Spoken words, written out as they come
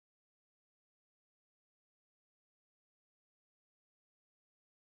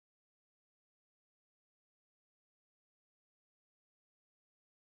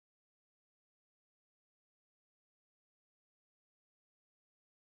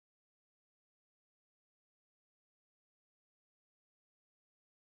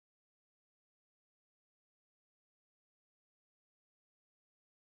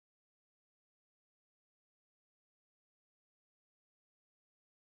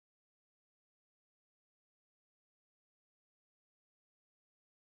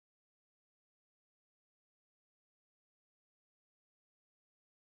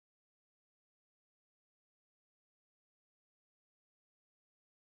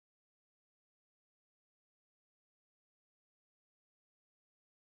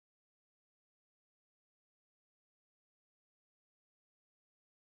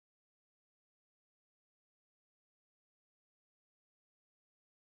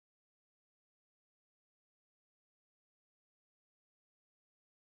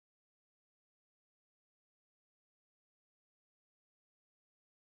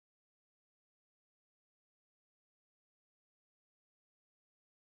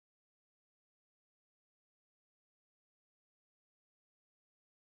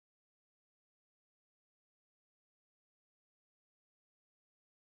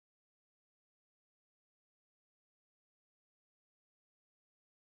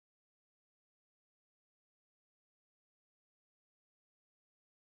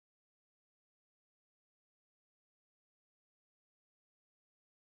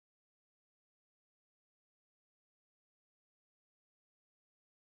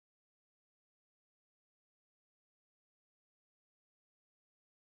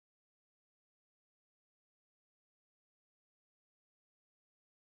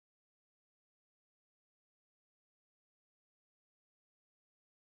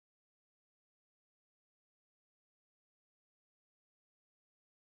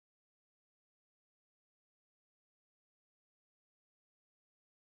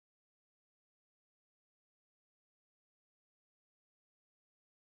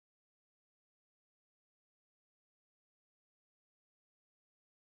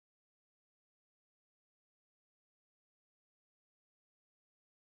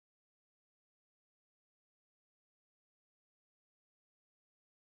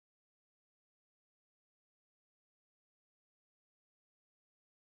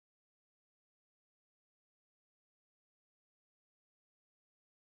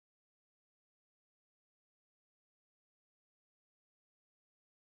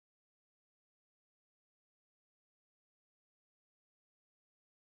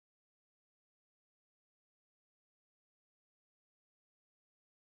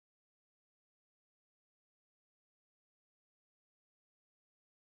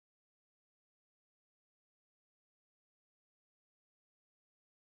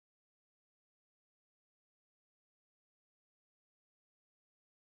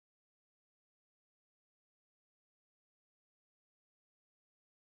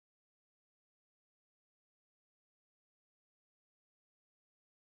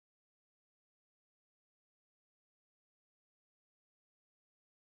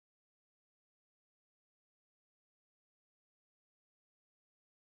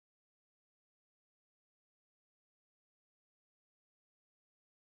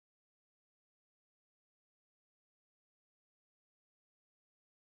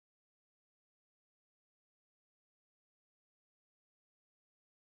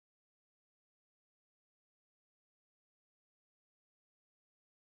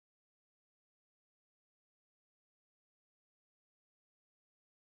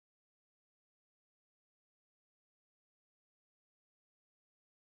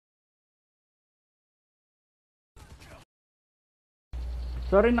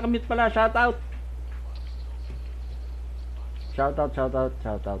Sorry, nakamute pala. Shoutout.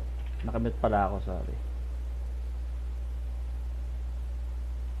 Shoutout. Nakamute pala ako, sorry.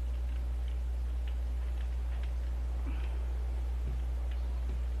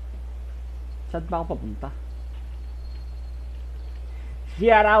 Saan ba ako papunta?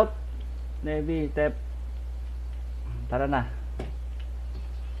 Shout out! Navy, Tep. Tara na.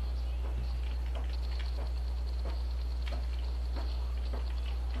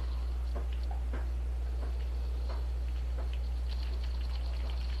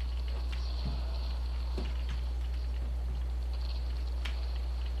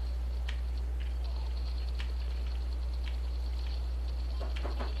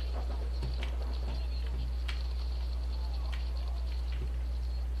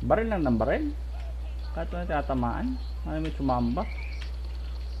 Baril lang ng baril. Kahit wala tinatamaan. Ano may sumamba.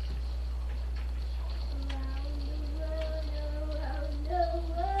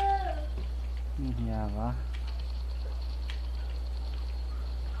 Hiya ka.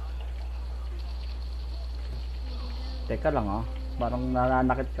 Teka lang ah. Parang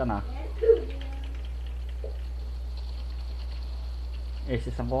nananakit ka na.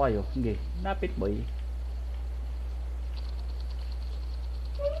 Sisan ko kayo. Hindi. Napit boy.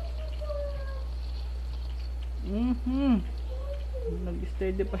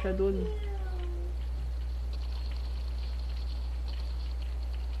 Nag-steady pa siya dun.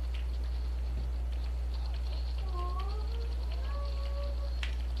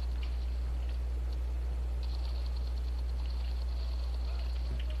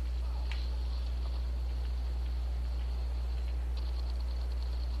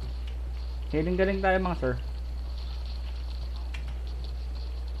 Galing tayo mga sir.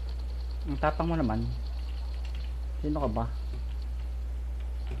 Ang tapang mo naman. Sino ka ba?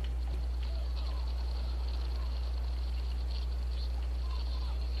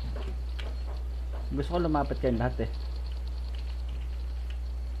 Gusto ko lumapit kayong lahat eh.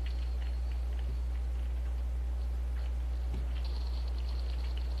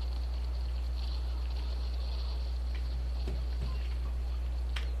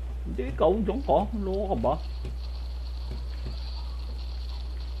 Hindi ikaw, dyan ka. Loko ka ba?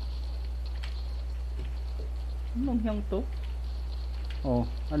 Anong yang to? Oh,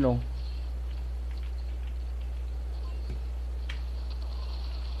 ano?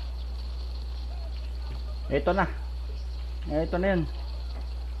 Ito na. Ito na yun.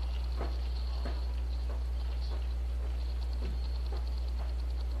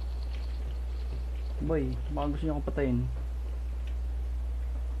 Boy, baka gusto nyo akong patayin.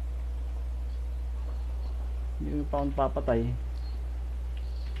 Hindi pa akong papatay.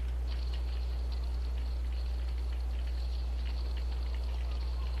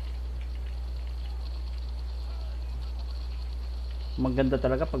 Maganda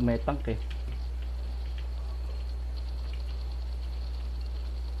talaga pag may tank eh.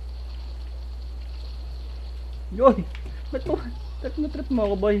 Yoy! Ba't mo? Trip mo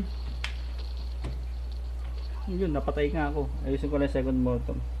ako boy. Yun, napatay nga ako. Ayusin ko na yung second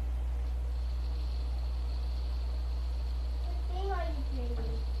motor.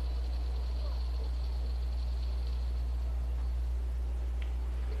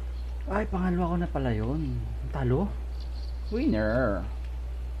 Ay, pangalawa ko na pala yun. Talo? Winner!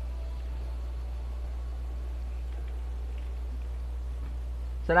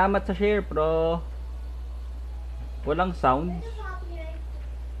 Salamat sa share, bro. Walang sounds.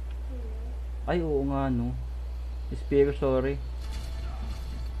 Ay, oo nga, no. Speaker, sorry.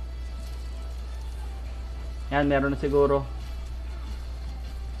 Yan, meron na siguro.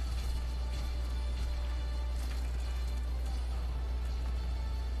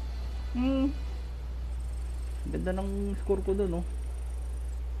 Ganda ng score ko doon, no.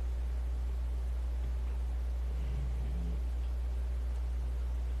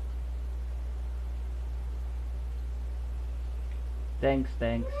 Thanks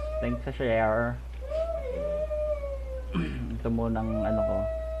sa share. Ito muna ng ano ko.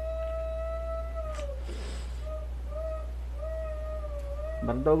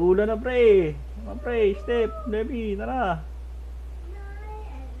 Bardagula na pre. Pre, step, baby, tara.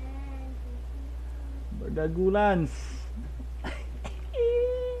 Bardagulans.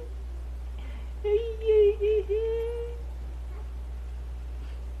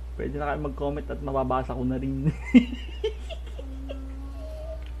 Pwede na kayo mag-comment at mababasa ko na rin.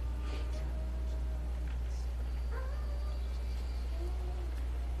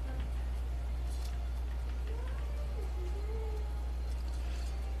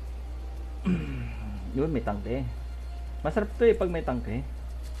 Yun, may tangke. Masarap to eh pag may tangke.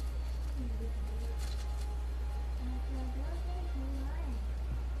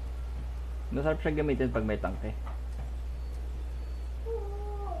 Masarap siya gamitin pag may tangke.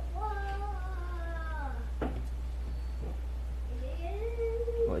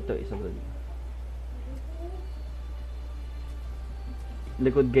 Oh, ito isa doon.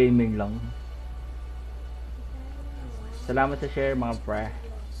 Likod gaming lang. Salamat sa share mga pre.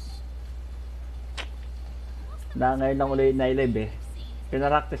 Na ngayon lang ulit na live eh.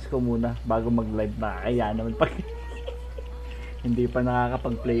 Pinapractice ko muna bago mag-live na. Kaya naman pag hindi pa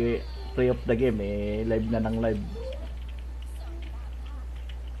nakakapag-play of the game eh, live na ng live.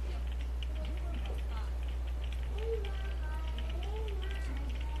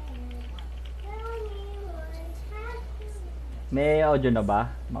 May audio na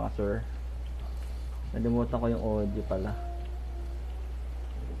ba mga sir? Nalimutan ko yung audio pala.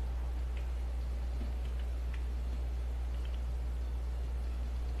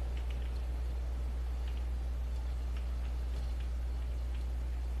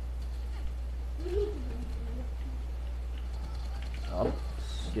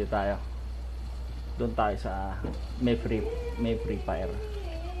 Oops, dito tayo. Doon tayo sa may free fire.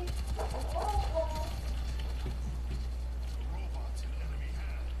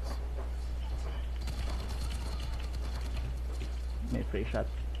 May free shot.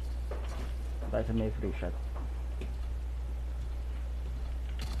 Tayo sa may free shot.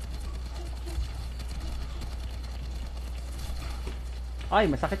 Ay,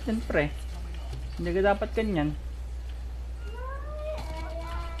 masakit yan pre. Hindi ka dapat kanyan.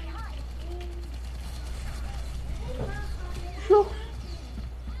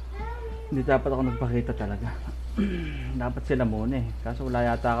 Hindi dapat ako nagpakita talaga. Dapat sila muna eh. Kaso wala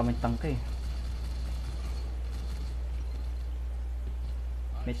yata kami tangke.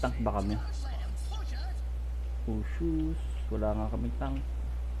 May tank ba kami? Oh shoes. Wala nga kami tank.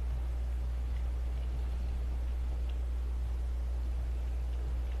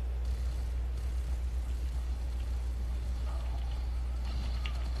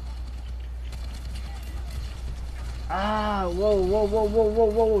 Ah,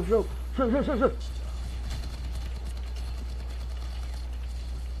 wow, shoot.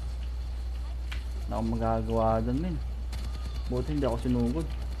 Na akong magagawa doon men. Buti hindi ako sinugod.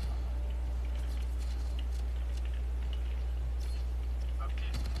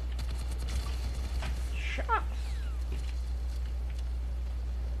 Shucks.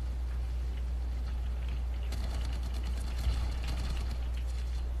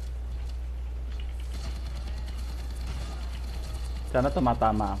 Sana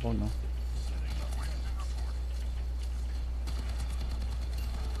tumatama ako, no?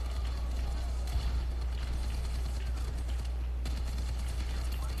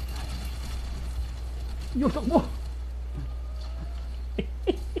 Yusak mo! Eh,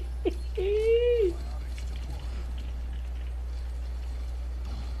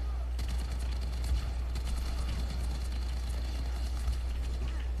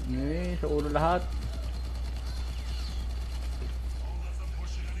 sa ulo lahat.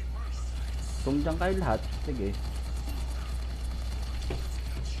 Kung dyan kayo lahat, sige.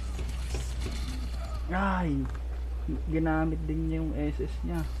 Ay, ginamit din niya yung SS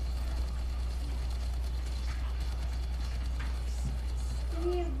niya.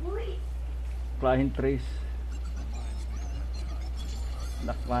 Client trace.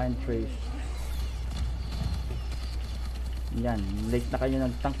 Na client trace. Yan, late na kayo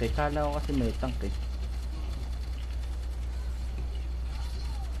nagtank eh. Kala ko kasi may tank eh.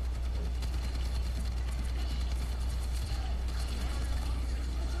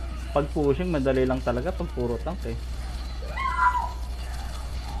 Pag pushing, madali lang talaga pag puro tank eh.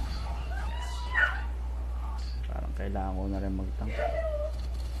 Parang kailangan ko na rin mag-tank.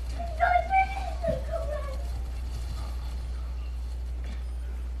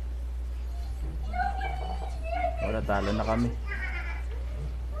 Wala, talo na kami.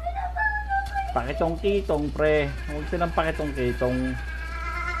 Pakitong-kitong pre. Huwag silang pakitong-kitong.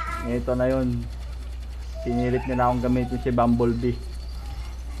 Ito na yun. Pinilit nila akong gamitin si Bumblebee.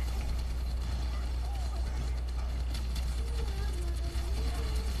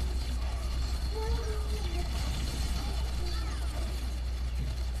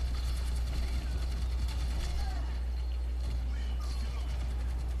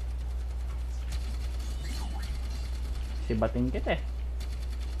 Bating kita eh.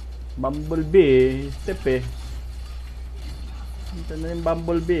 Bumblebee eh. Step eh. Ito na yung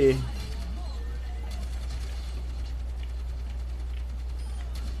Bumblebee eh.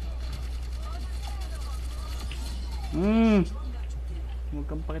 Huwag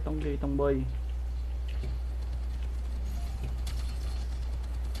kang pakitong-kitong boy.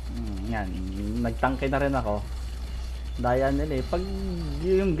 Yan. Nagtangke na rin ako. Daya nila eh. Pag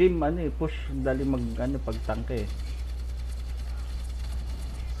yung game ano eh, push dali mag ano pag tangke eh.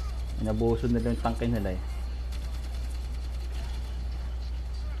 Inabuso nila yung tangke nila eh.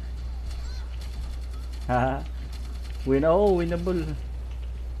 Haha. Winnable.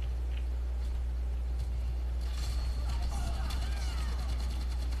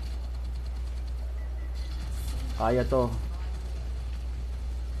 Kaya to.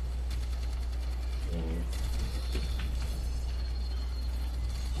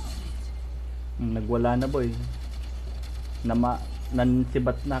 Nagwala na boy.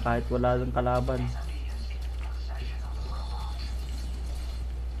 Nansibat na kahit wala ng kalaban.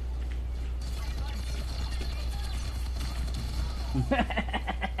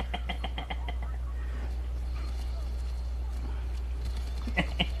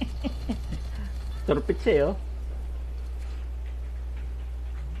 Turpit siya oh.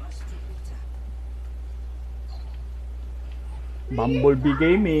 Bumblebee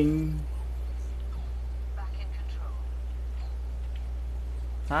Gaming.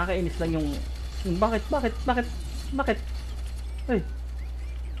 Nakakainis lang yung bakit? Ay.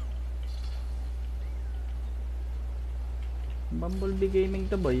 Bumblebee Gaming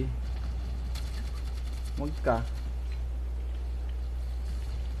to boy. Wag ka.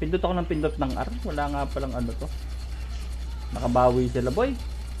 Pindot ako ng pindot ng R. Wala nga palang ano to. Nakabawi sila boy.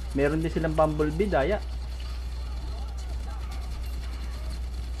 Meron din silang Bumblebee daya.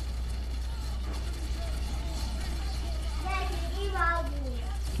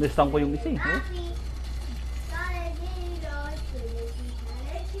 Nistang ko yung isa eh. Oh.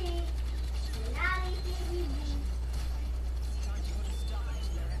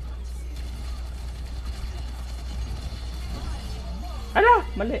 Ala!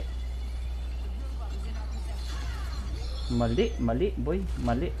 Mali boy.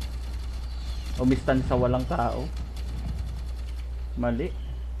 Mali. Umistan sa walang tao. Mali.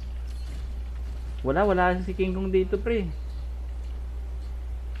 Wala si King Kong dito pre.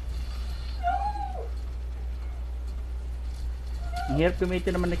 Ang hirap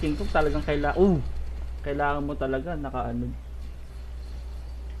gamitin naman na King Kong, talagang kailangan mo talaga nakaano.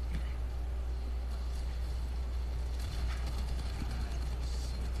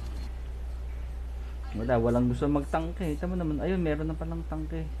 Walang gusto magtangke. Tama naman, ayun meron na palang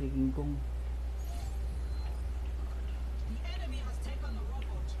tangke si King Kong.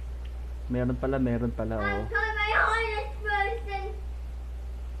 Meron pala oh.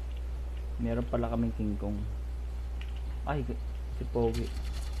 Meron pala kaming King Kong. Ay, si Pogi.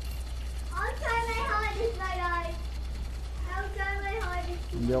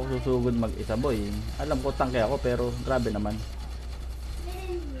 Hindi ako susugod mag-isa boy. Alam ko tangke ako pero grabe naman.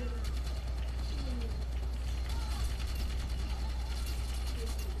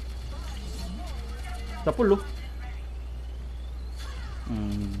 Sa pulo.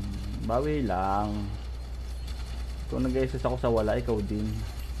 Bawi lang. Kung nag-assist ako sa wala, ikaw din.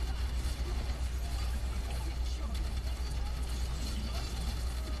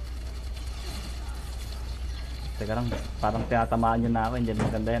 Teka lang, parang tinatamaan nyo na ako. Hindi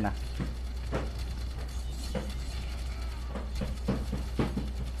maganda yan ah.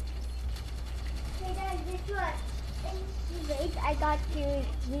 Hey guys, guess what? Wait, I got to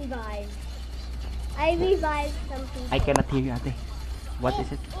revive. I revived some people. I cannot hear you ate. What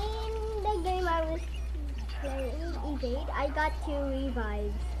is it? In the game I was playing, Evade, I got 2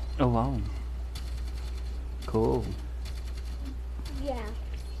 revives. Oh wow. Cool. Yeah.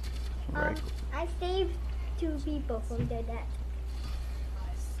 Very cool. I saved 2 people from their death.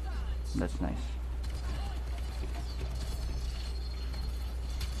 That's nice.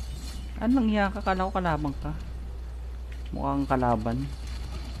 Anong iya ka? Kala ko kalaban ka. Mukhang kalaban.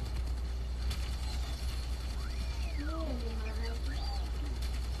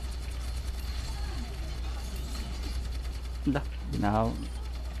 Dah, now.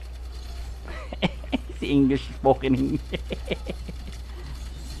 Si English spoken.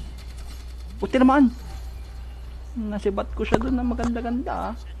 Puti naman. Nasibat ko siya doon na maganda-ganda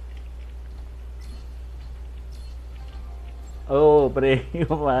ah. Oh, pre.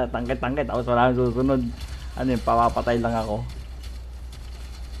 Tangkit-tangkit. Tapos wala nang susunod. Ano yun, papapatay lang ako.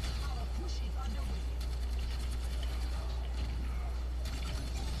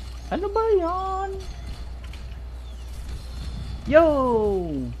 Ano ba yan? Yo!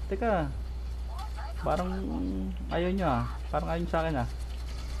 Teka. Parang ayaw nyo ah. Parang ayaw nyo sa akin ah.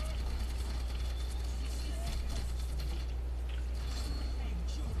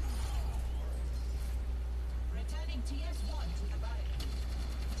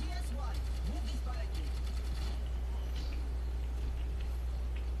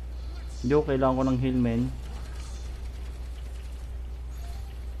 Hindi ko kailangan ko ng heal men.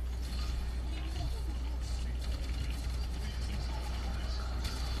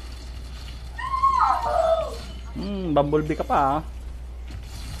 Bumblebee ka pa ha.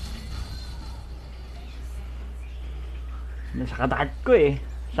 Nasa kadart ko eh.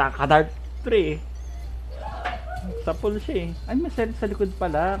 Sa kadart 3 eh. Sa pool siya eh. Ay, may set sa likod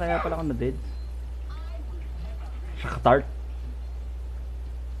pala. Kaya pala ako na-dead. Sa kadart.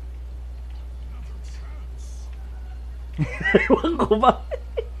 Ewan ko ba?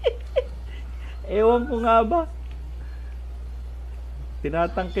 Ewan ko nga ba?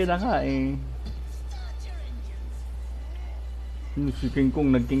 Tinatangke na nga eh. Si King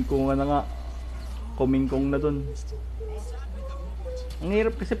Kong, nag-King Kong na nga. Kumingkong na dun. Ang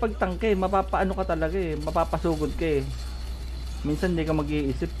hirap kasi pag tangke, mapapaano ka talaga eh. Mapapasugod ka eh. Minsan hindi ka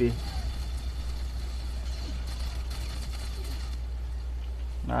mag-iisip eh.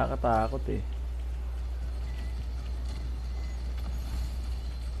 Nakakatakot eh.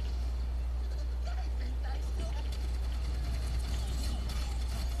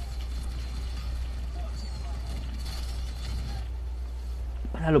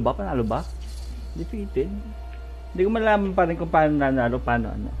 Panalo ba? Panalo ba? Defeated. Hindi ko malaman pa rin kung paano nanalo,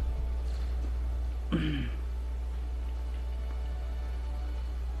 paano ano.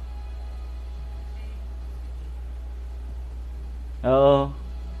 Oo.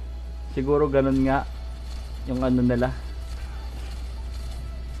 Siguro ganun nga yung ano nila.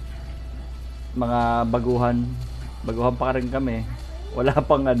 Mga baguhan. Baguhan pa rin kami. Wala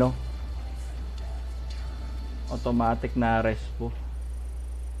pang ano. Automatic na respo.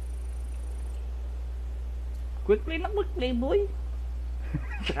 Quick play na quick play boy.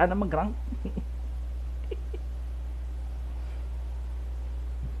 Saka na mag-rank.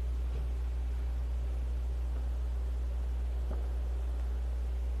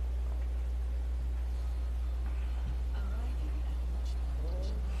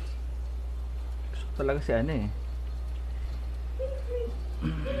 Gusto ko talaga si ano eh.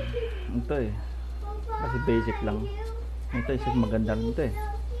 Ito eh. Kasi basic lang. Ito isa maganda rin ito eh.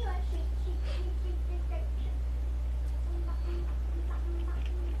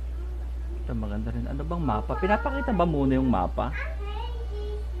 Maganda rin. Ano bang mapa? Pinapakita ba muna yung mapa?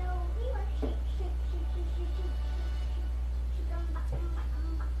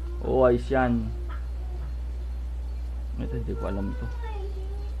 Oo, ayos yan. Ito, hindi ko alam ito.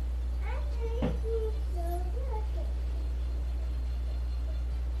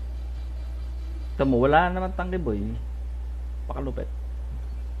 Ito mo, wala naman tangke boy. Pakalupit.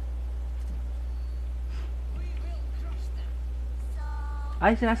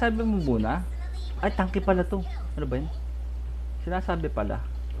 Ay, sinasabi mo muna? Ay, tangke pala to. Ano ba yun? Sinasabi pala.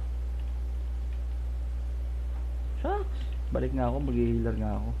 Shucks. Balik nga ako, mag-healer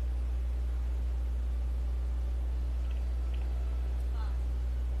nga ako.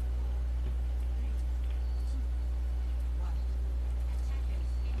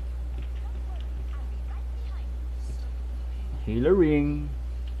 Healer ring.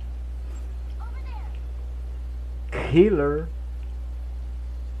 Healer.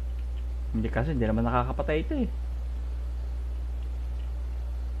 Hindi kasi, hindi naman nakakapatay ito eh.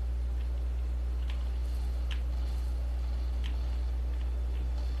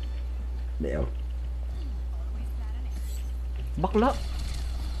 Deo. Bakla.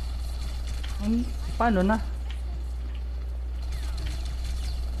 Paano na?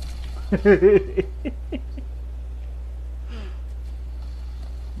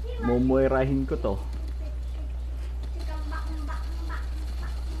 Mumuirahin ko to.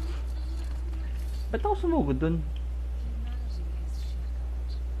 Ba't ako sumugod dun?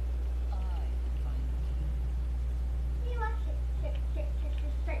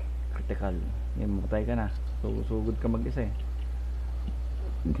 Critical. Yan, mamatay ka na. Sugod ka mag-isa eh.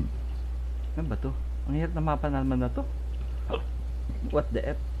 Ano ba to? Ang hirap na mapa naman na to. What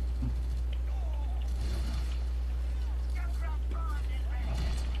the F?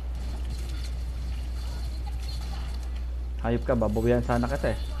 Hayop ka, babawian sana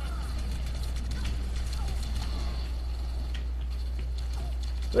kita eh.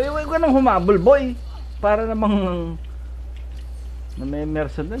 Uy, ka nang humabol boy. Para namang na may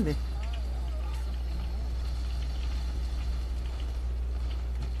mercenal eh.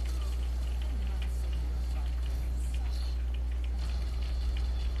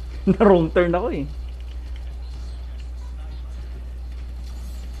 Na wrong turn ako eh.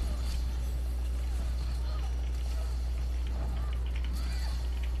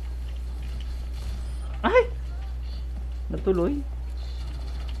 Ay! Natuloy.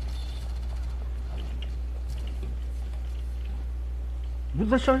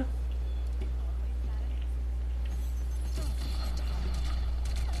 Buta siya.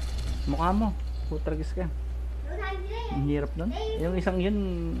 Mukha mo. Putragis ka. Ang hirap nun. Yung isang yun,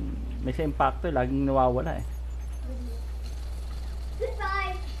 may sa impacto, laging nawawala eh.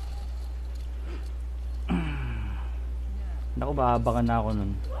 Naku, aabangan na ako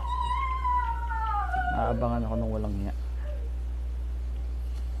nun. Aabangan ako nung walang niya.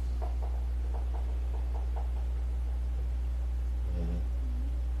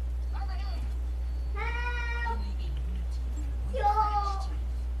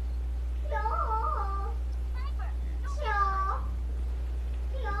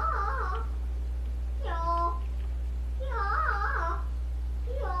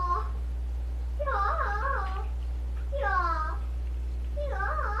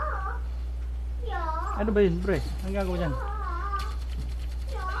 Ano ba yun, pre? Anong gagawin dyan?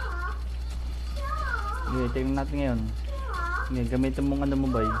 Okay, tingnan natin ngayon. Okay, gamitin mong ano mo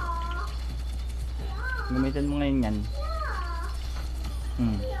ba yun? Gamitin mo ngayon yan.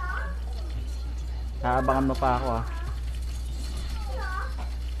 Haabangan mo pa ako ah.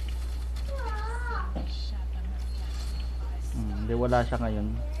 Hindi, wala siya ngayon.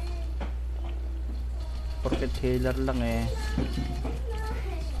 Porket healer lang eh.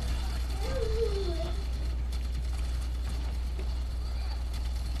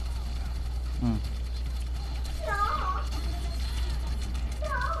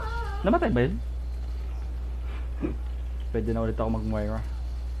 Namatay ba yun? Pwede na ulit ako mag-Moira.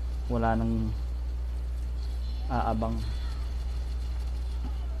 Wala nang aabang.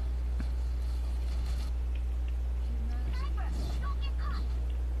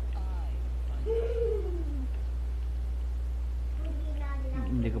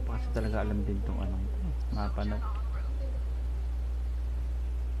 Hindi ko pa kasi talaga alam din tong anong mapa na.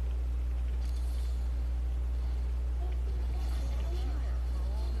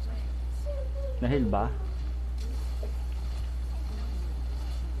 Nahil ba?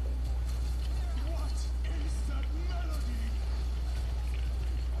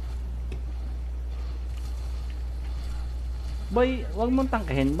 Boy, wag mong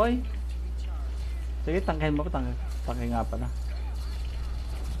tangkahin, boy. Sige, tangkahin mo, tangkay nga pala.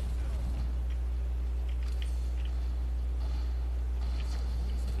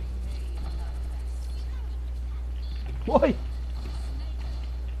 Boy!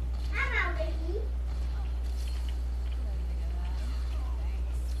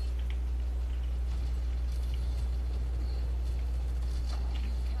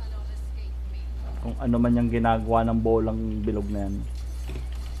 Kung ano man yung ginagawa ng bolang bilog na yan.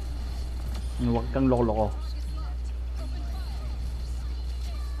 Huwag kang loko-loko.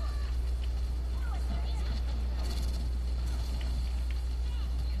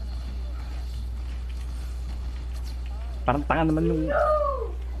 Parang tanga naman yung...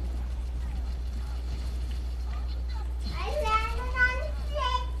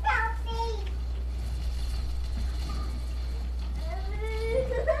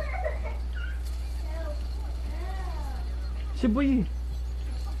 Si Boy.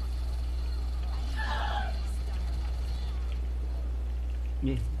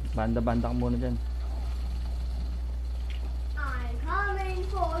 Yeah, banda-banda ka muna dyan. I'm coming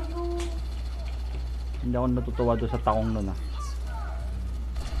for you. Hindi ako natutuwa doon sa taong nun ah.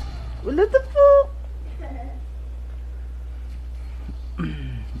 What the fuck?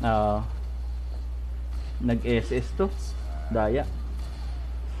 Nag-SS to. Daya.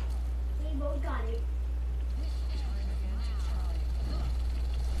 We both got it.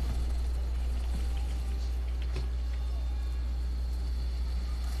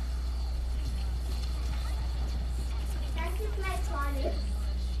 That's just my planet.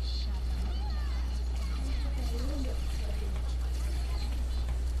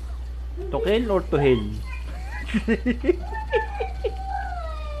 To kill or to heal?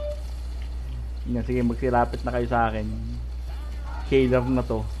 Yan, sige, magsilapit na kayo sa akin. Killer na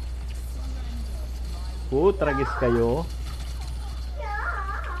to. Tragis kayo.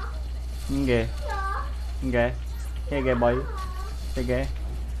 Sige. Sige. Sige, boy. Sige.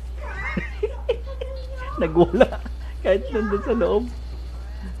 Nagula. Kahit nandun sa loob.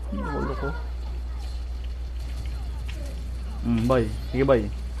 Nagulo ko. Boy. Sige, boy.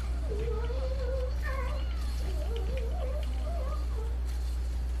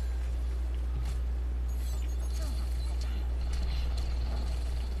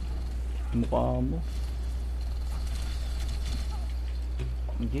 Mukha mo.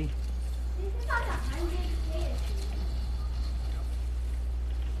 Okay. This is like 100 players.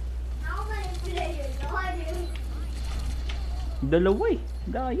 How many players are you? Dalawa eh.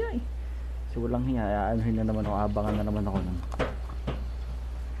 Daya eh. Kasi walang hiya. Anuhin na naman ako. Abangan na naman ako nun.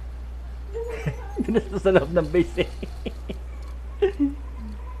 Dinas sa loob ng base eh.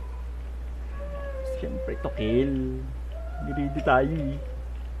 Siyempre to kill. Greedy tayo eh.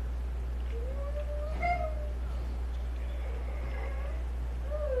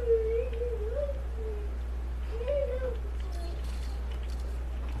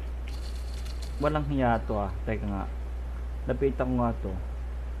 Walang hiya to ah. Teka nga. Lapitan ko nga to.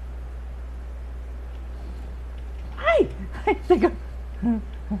 Ay! Ay, teka.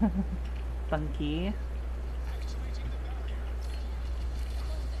 Tangki.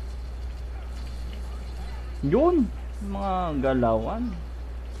 Yun! Mga galawan.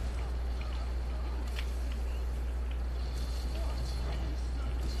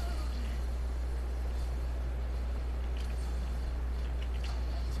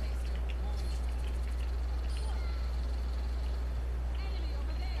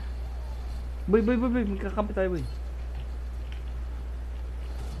 Boy, magkakampi tayo, boy.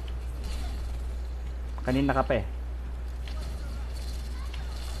 Kanina ka pa eh.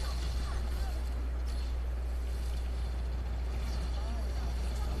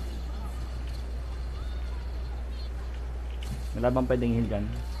 Wala bang pwedeng heal dyan?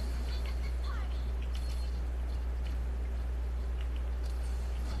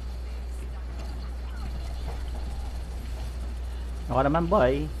 Ako naman,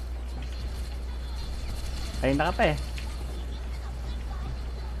 boy. Kanina ka pa eh.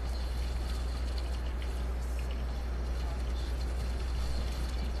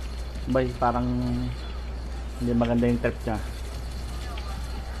 Boy, parang hindi maganda yung trip niya.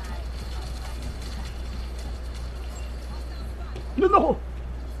 Yun ako!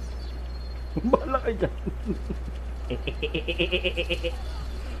 Bahala kayo dyan.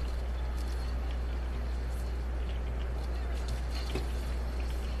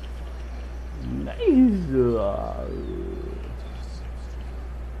 Nice!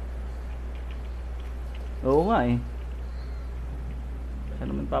 Oo nga eh. Siya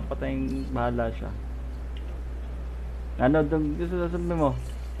naman papatayin, bahala siya. Ano doon gusto sasabihin mo?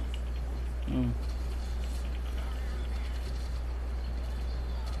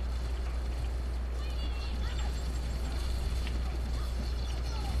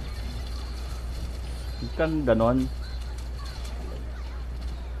 Kan ganon.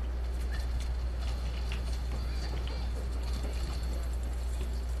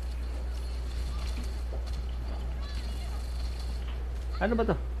 Ano ba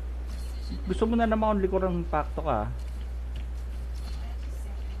to? Gusto mo na naman akong likurang impacto ka?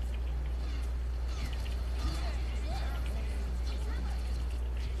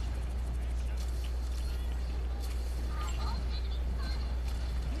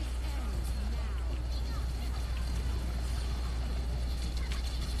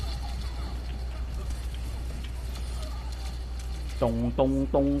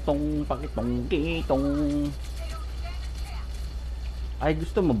 Tong pakitong kitong. Ay,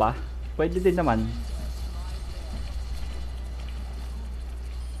 gusto mo ba? Pwede din naman.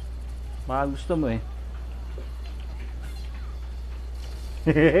 Baka gusto mo eh.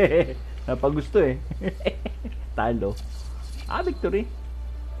 Napagusto eh. Talo. Victory.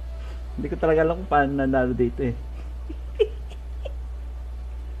 Hindi ko talaga alam kung paano nanalo dito eh.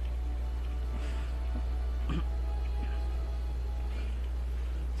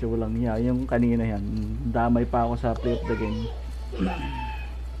 So walang niya. Yung kanina yan, damay pa ako sa play of the game.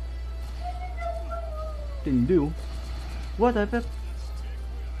 Tindi oh. What happened?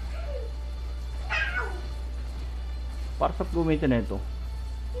 Para sa gamitin na ito.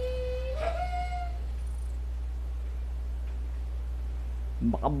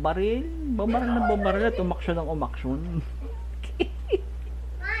 Baka baril. Bumaril at umaksyon ng umaksyon.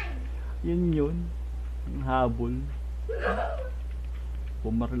 Yun. Ang habol.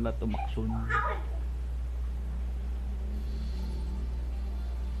 Bumaril at umaksyon.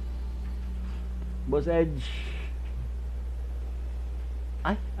 Boss Edge.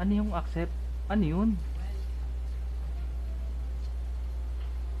 Ay, ano yung accept? Ano yun?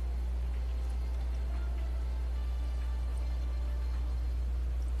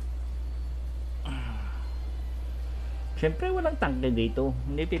 Siyempre walang tangke dito.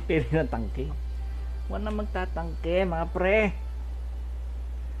 Hindi pipili ng tangke. Huwag na magtatangke mga pre.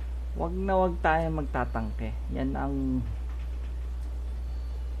 Huwag tayo magtatangke. Yan ang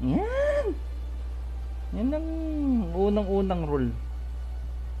yan ang unang rule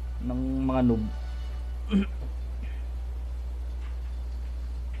ng mga noob.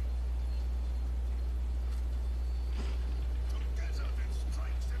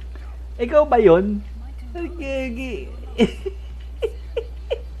 Ikaw ba yun? Gigi.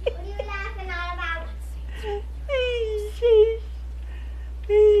 What are you laughing all about?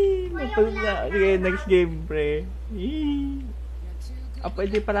 Okay, next game, pre.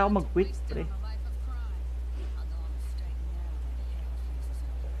 Pwede pala ako mag-quit, pre.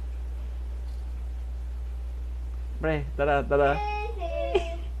 Pre, tara.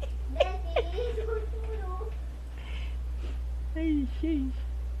 Ay, sheesh.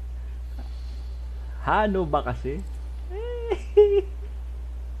 Hano ba kasi?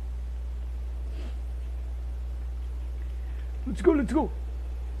 Let's go, let's go.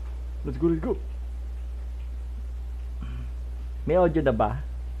 Let's go, let's go. May audio na ba?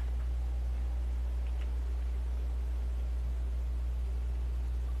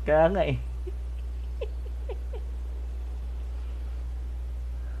 Kaya nga eh.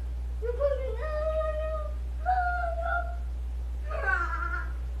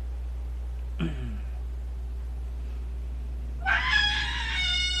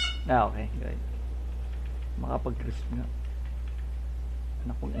 Ah, okay. Good. Makapag-crisp nga.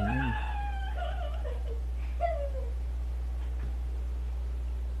 Anak kong ina.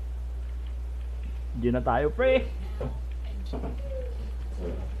 Diyan na tayo, pre.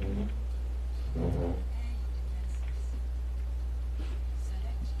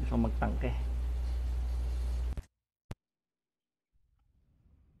 Gusto magtangke.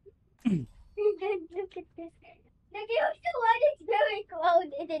 Look at this. Look at the one is very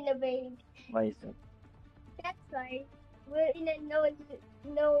crowded in the rain. Why is that? That's why we're in a no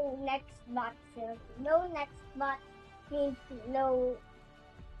next box. No next box means no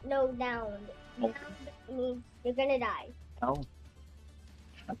down. Oh. Down means you're gonna die. Oh.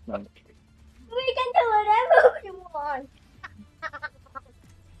 That's not. We can do whatever we want.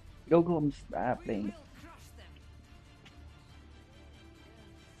 Go, go. I'm just playing.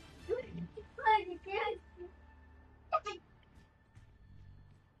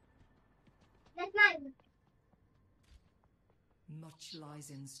 That's mine. Much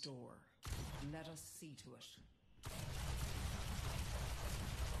lies in store. Let us see to it.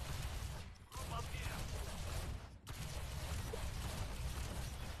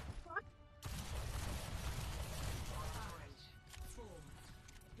 Four,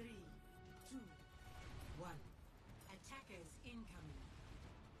 three, two, one. Attackers incoming.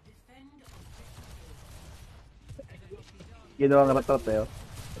 Defend objective. Ginawang ratot eh. Oh.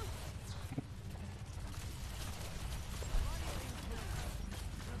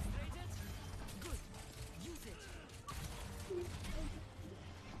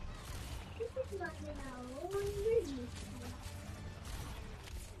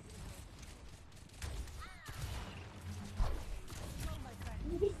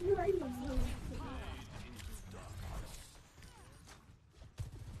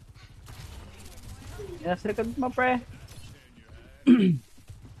 Yes, record mo, pre.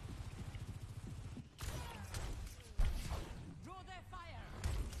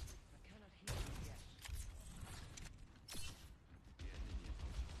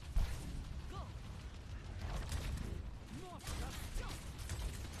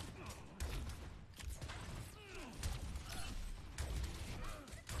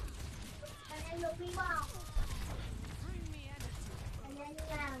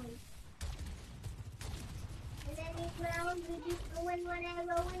 We just doing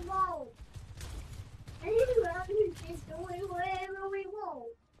whatever we want. And this round is just doing whatever we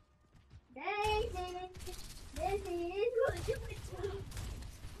want. This is what you do.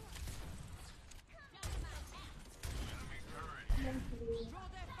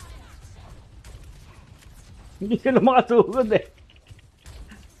 Hindi sila makasugod eh.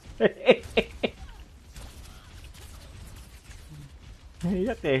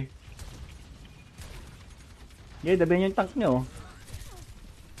 Nahiyak eh. Okay, dabihan yung tank nyo.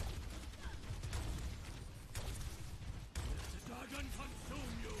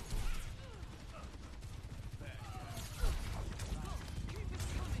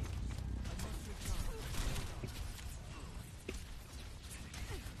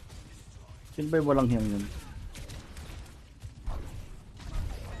 Sino ba yung walang hiyang yun?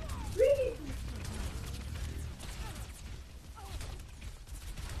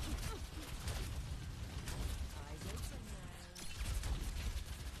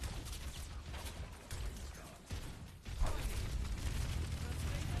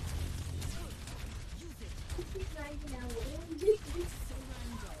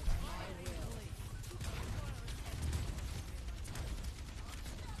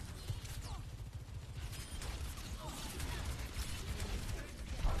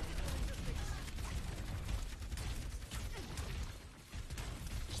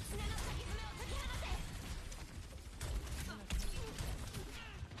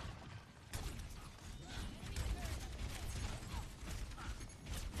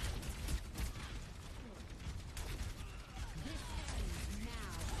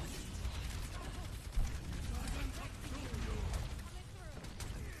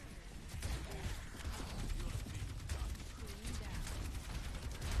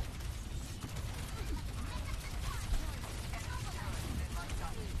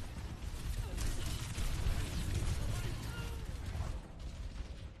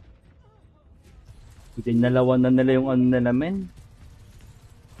 Dinalawan na nila yung ano nila men.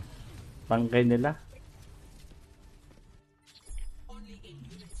 Tangkay nila. Only in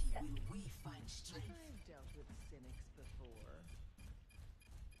unity will we find strength. I've dealt with cynics before.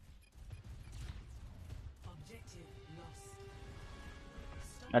 Objective lost.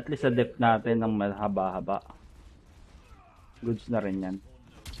 At least sa depth natin ng mahaba-haba. Goods na rin yan.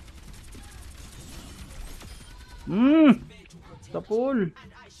 Sa pool.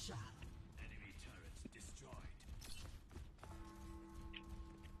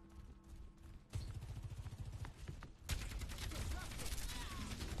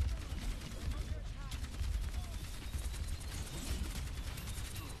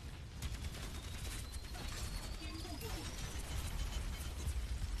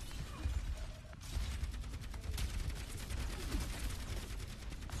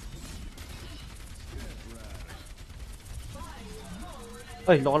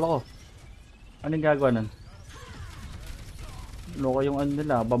 Ay, loko-loko. Anong gagawa nun? Loko yung ano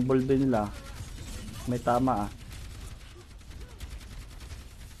nila, bumblebee nila. May tama ah.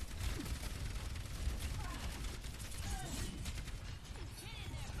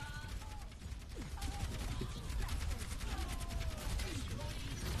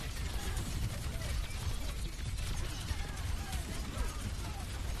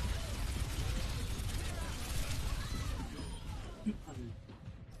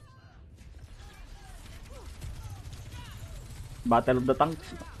 Battle of the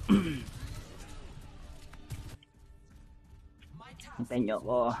Tanks. Hintayin nyo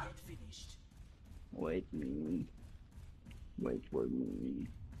ako. Wait me. Wait for me.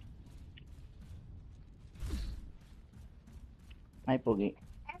 Ay, pogi.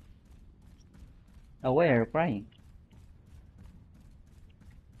 Aware, crying.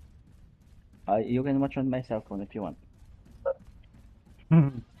 You can watch on my cell phone if you want.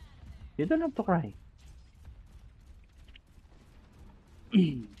 You don't have to cry.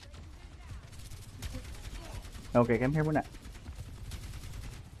 Okay, come here muna.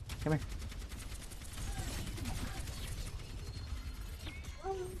 Come here.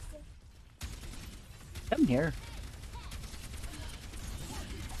 Come here.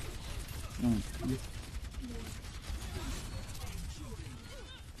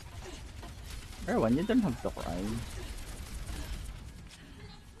 Erwan, you don't have to cry.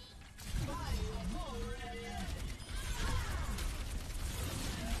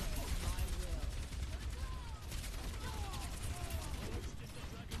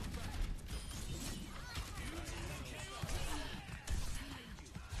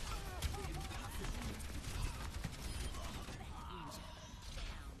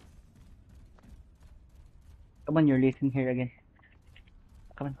 Come on, you're leaving here again.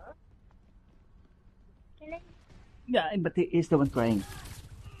 Come on. Can I? Yeah, but he is the one crying.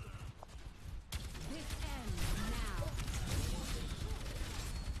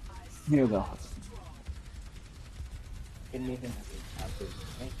 Here you go. Can leave him after.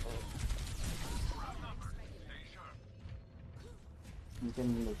 You can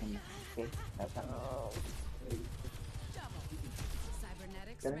leave him. Okay? That's all.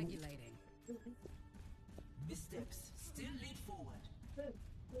 Cybernetics Ganun. regulating. Missteps still lead forward.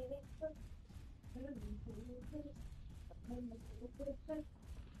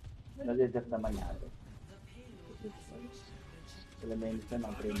 Nalidat naman natin. Sila may nito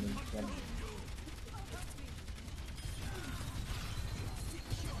ng premium yan.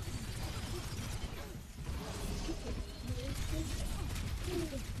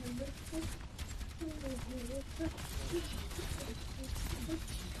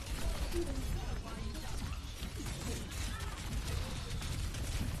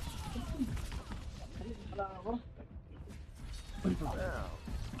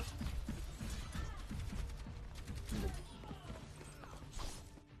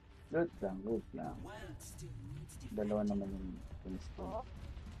 Good lang, good lang. Dalawa naman yung finish ko.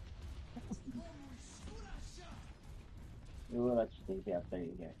 You will watch TV after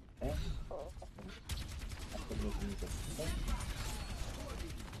you get, okay? After you finish it, okay?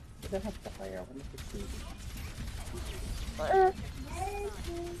 You don't have to fire ako na TV.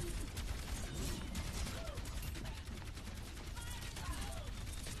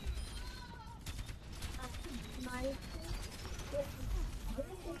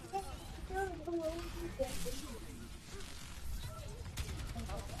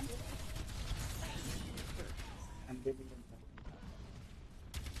 I'm giving them some.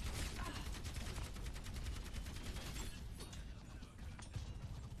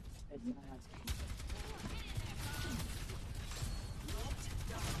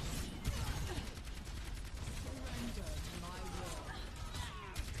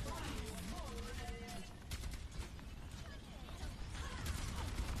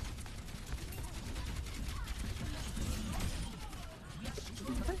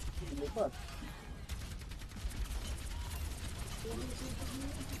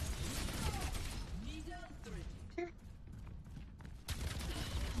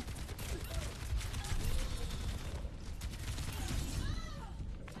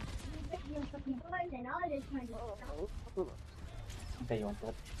 And all this trying to stop. Okay, you want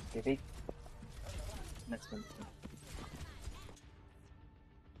that? Okay, let's go.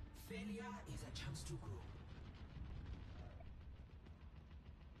 Failure is a chance to grow.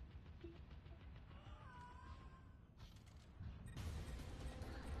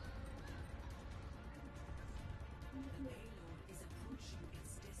 The payload is approaching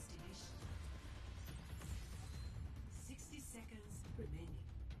its destination. 60 seconds remaining.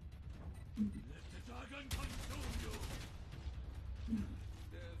 Let the dragon consume you!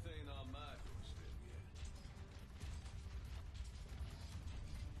 Death ain't on my doorstep yet.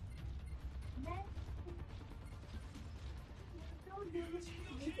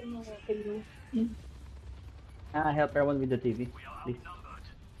 Help everyone with the TV. Please.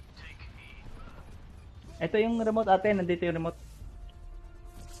 Ito yung remote ate. Nandito yung remote.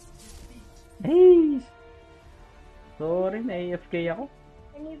 Hey! Sorry, na-AFK ako.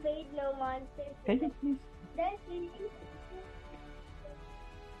 And evade no monsters. Can you please? That's easy.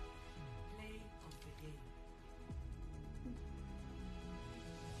 Play of the game.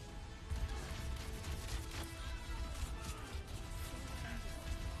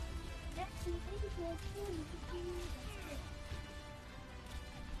 That's easy.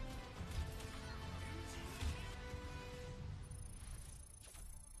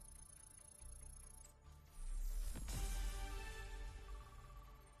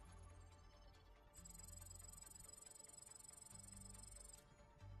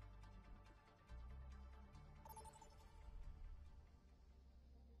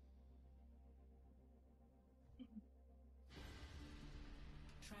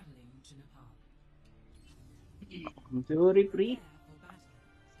 Traveling to Nepal. Sorry, free. Prepare for battle.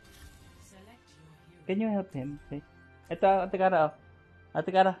 Select your hero. Can you help him? Okay. Ito, Ate Kara. Oh.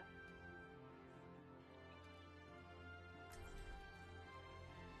 Ate Kara.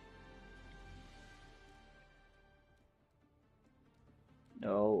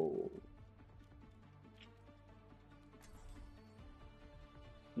 No.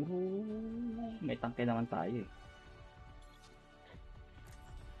 May tangke naman tayo eh.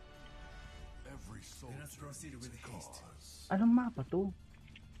 Every soul proceed with haste. Anong mapa to?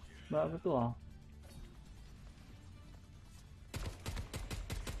 Bago to ah.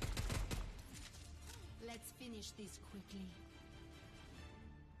 Let's finish this quickly.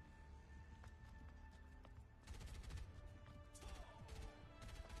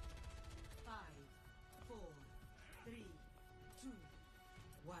 Five, four, three, two,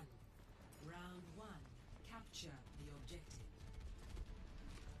 one. Round one. Capture the objective.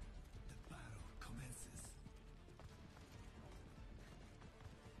 The battle commences.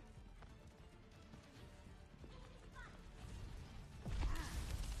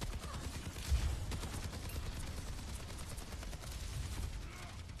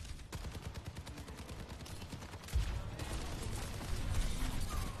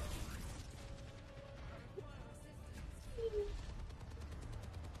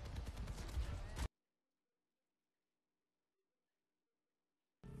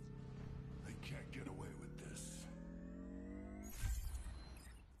 I can't get away with this.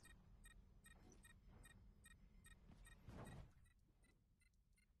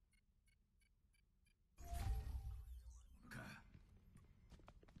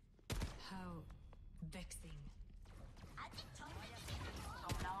 How vexing.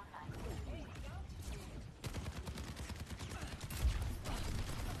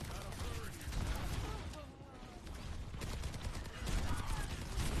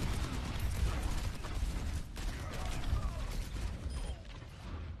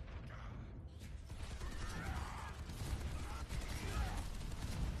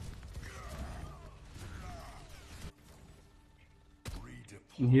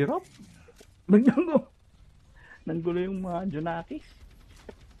 Ang hirap. Nanggulo. Nanggulo yung mga Junakis.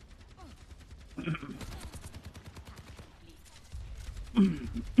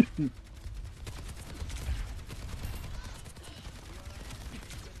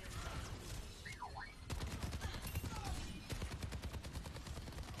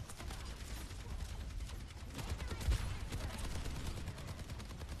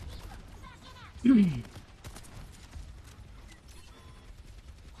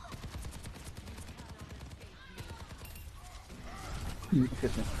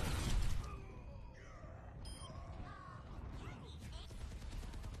 Ikit na.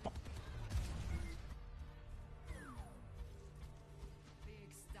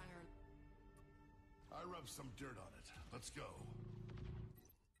 Big stanger. rub some dirt on it. Let's go.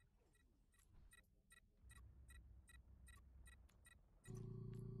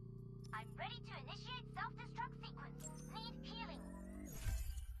 I'm ready to initiate self-destruct sequence. Need healing.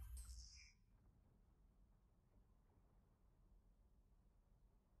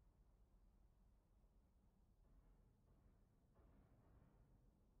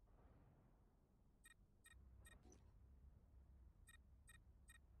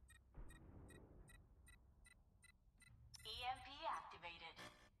 EMP activated.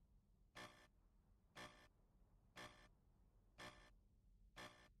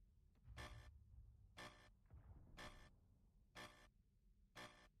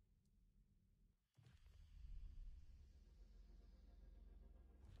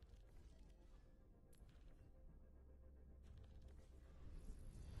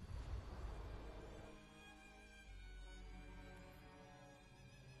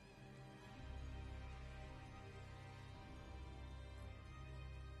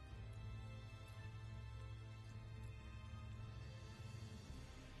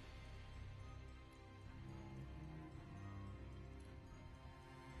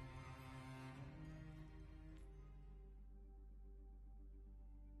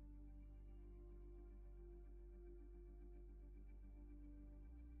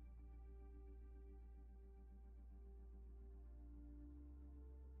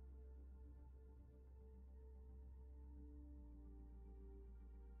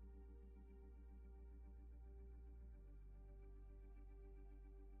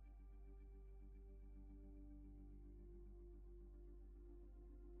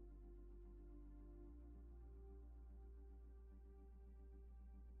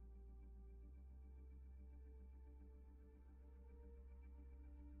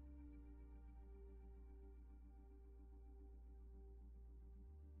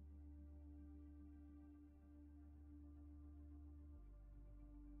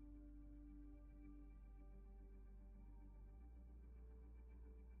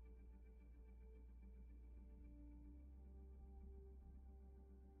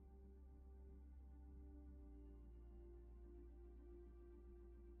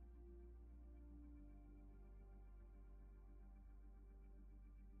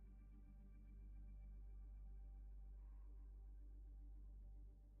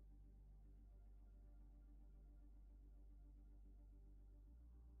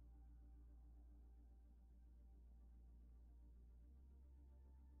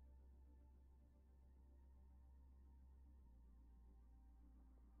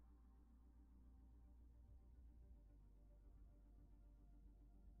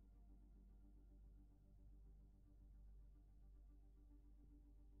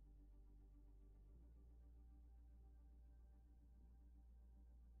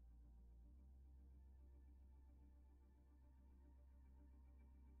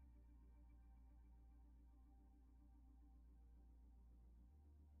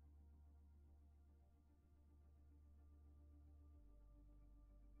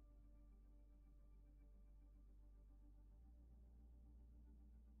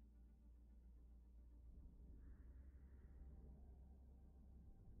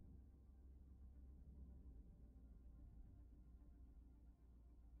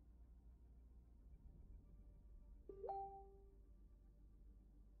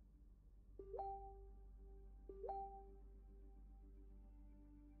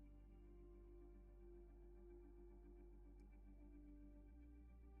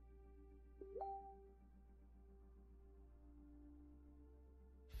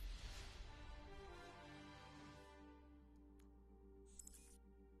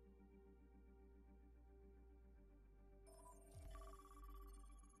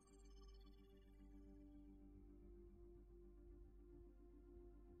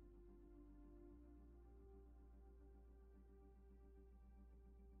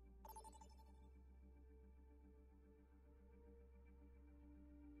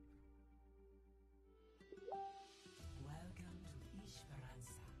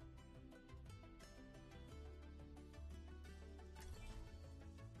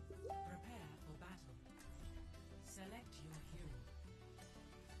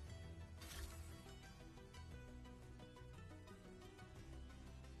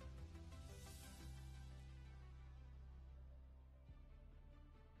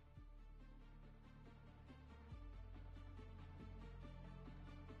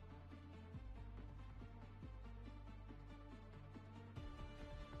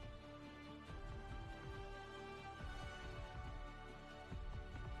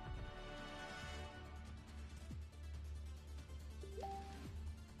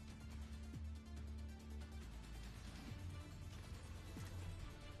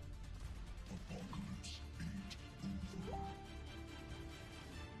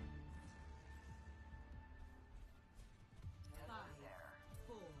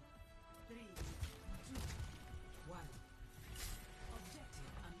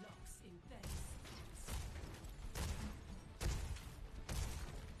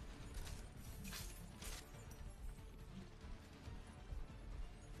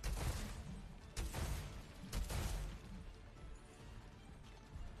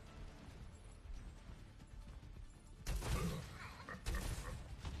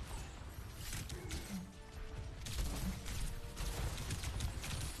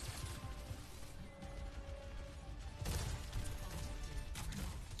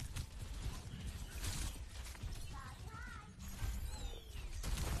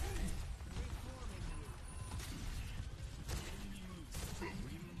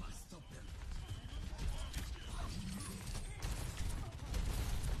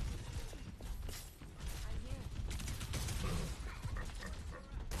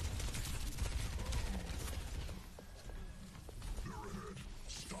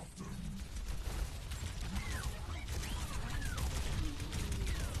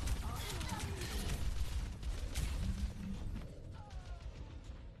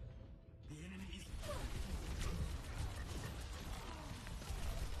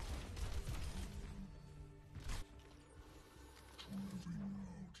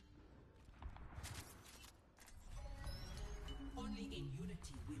 In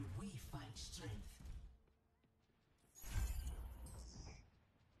unity will we find strength.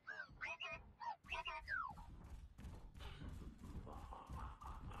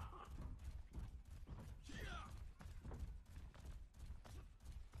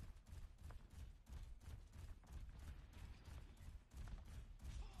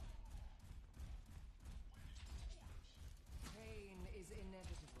 Pain is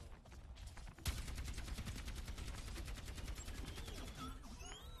inevitable.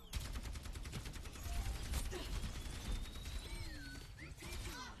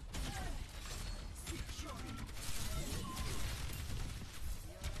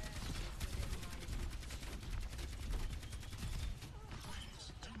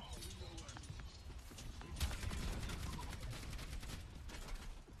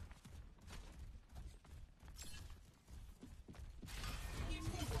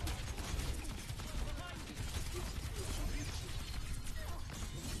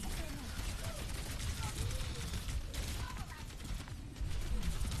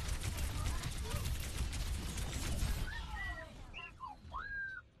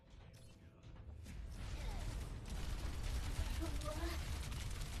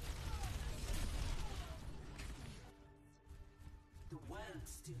 The world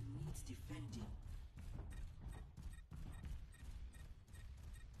still needs defending.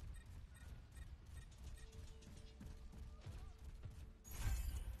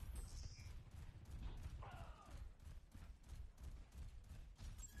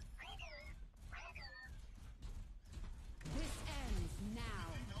 This ends now.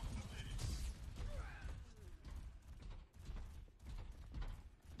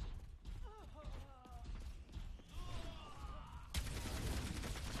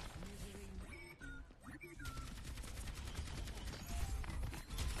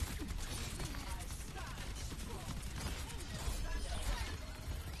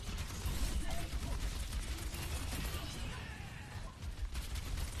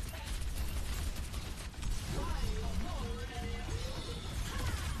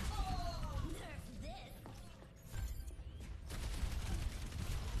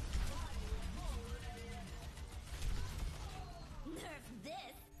 Nerf this!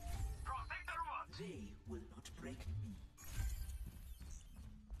 They will not break me.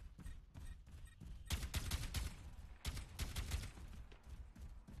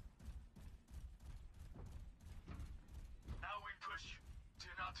 Now we push. Do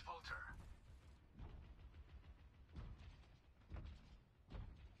not falter.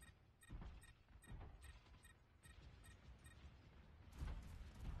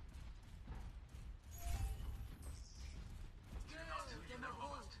 Do not leave the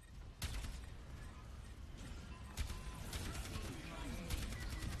robot.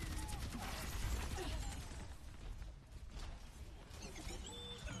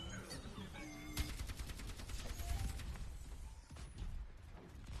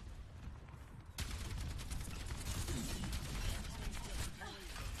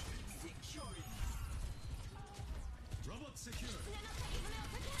 Robot secure.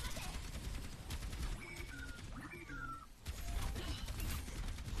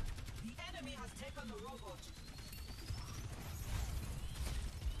 The enemy has taken the robot.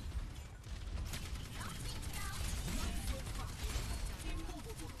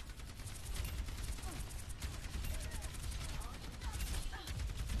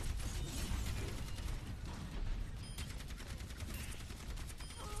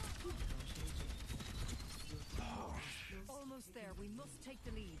 Almost there. We must take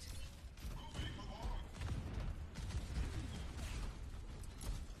the lead.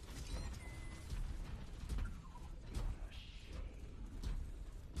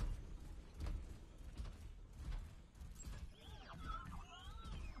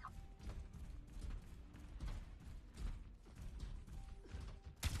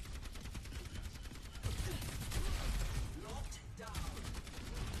 Locked down.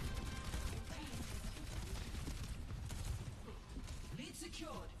 Lead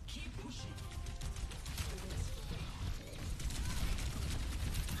secured. Keep pushing.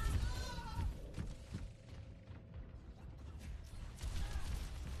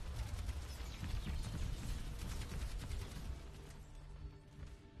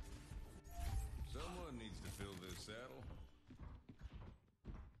 Someone needs to fill this saddle.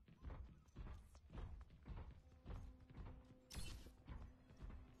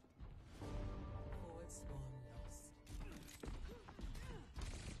 Forward spawn lost.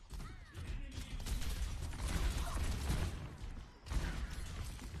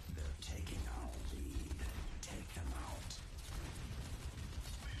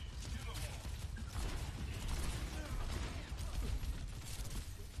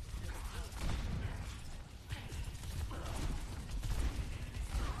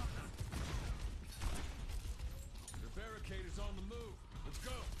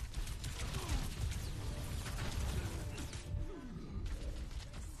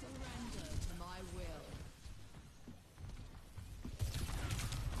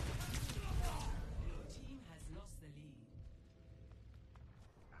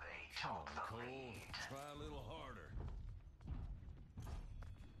 Try a little harder.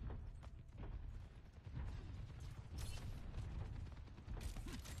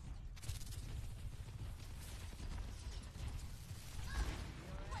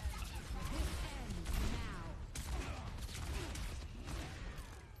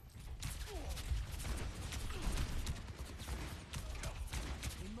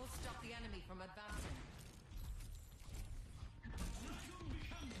 We must stop the enemy from advancing.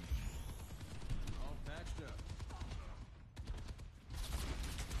 All patched up.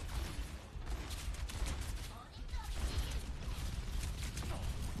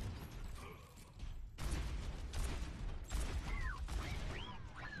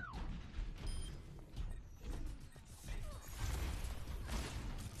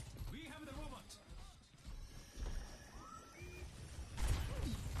 We have the robot.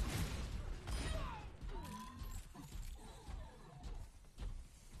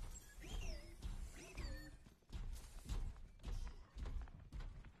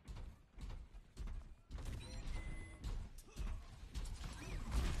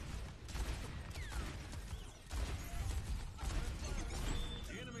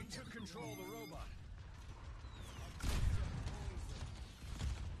 The enemy took control of the robot.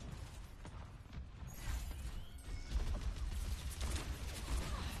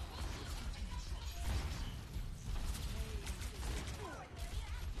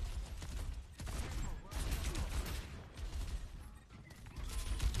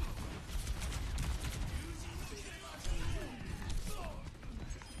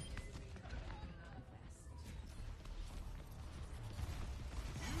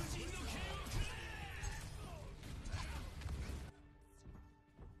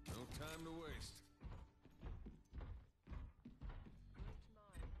 No time to waste.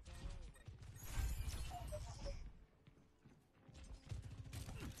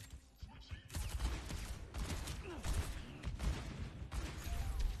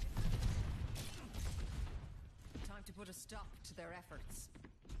 Time to put a stop to their efforts.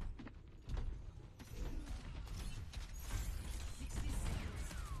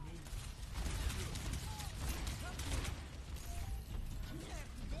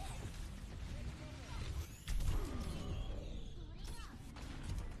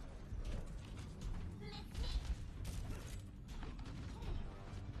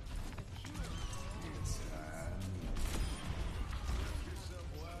 Yourself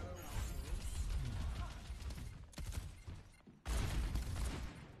wide open.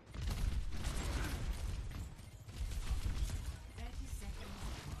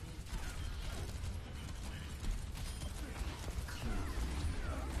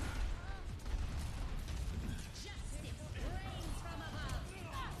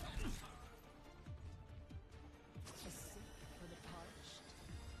 For the parched.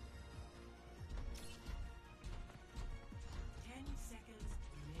 10 seconds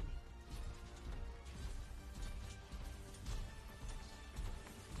remaining.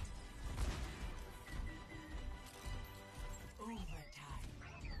 Overtime.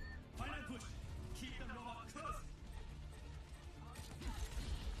 Final push. Keep the robot close.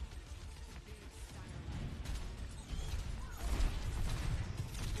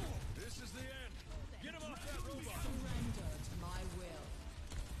 This is the end. Get him off that robot. Surrender to my will.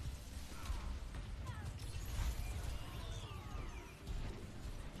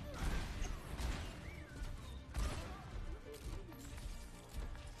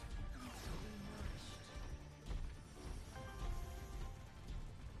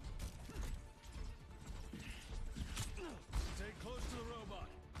 Stay close to the robot.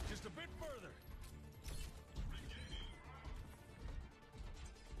 Just a bit further.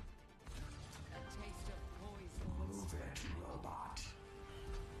 A taste of poison. Move it, robot.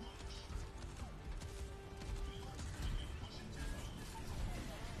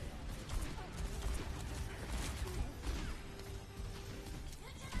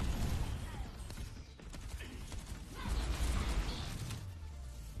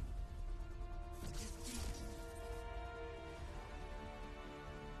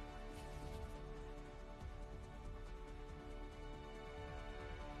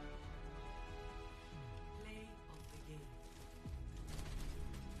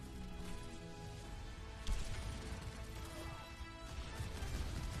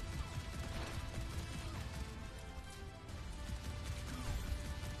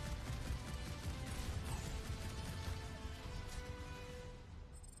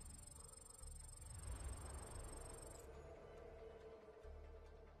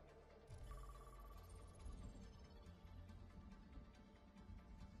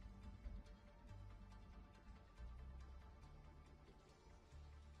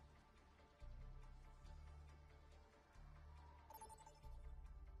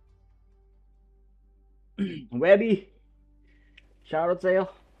 Webby! Shoutout sa'yo.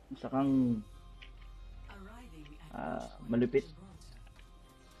 Isa kang Arriving at malupit.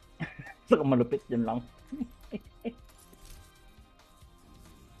 Isa kang malupit, yun lang.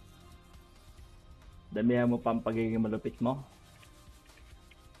 Damihan mo pa ang pagiging malupit mo.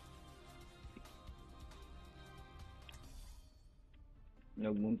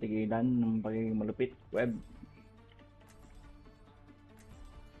 Huwag mong tigilan ng pagiging malupit, Web.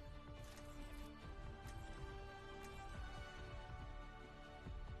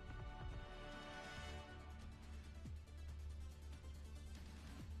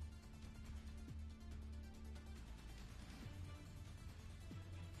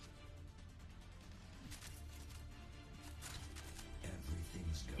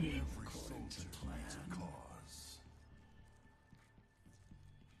 Everything's going according to plan. Cause.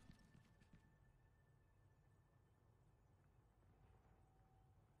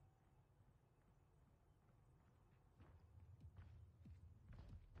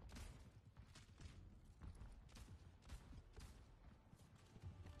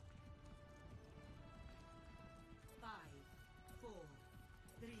 Five, four,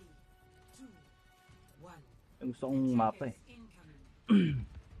 three, two, one. Yung gusto kong mapa eh. Incoming.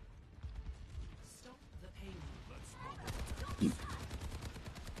 Stop the payload.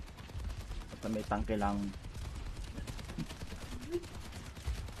 Basta may tangke lang.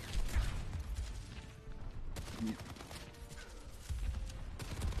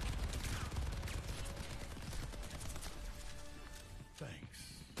 Thanks.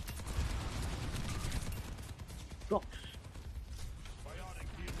 Gox! Bionic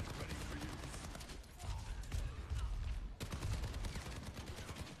heal is ready for use.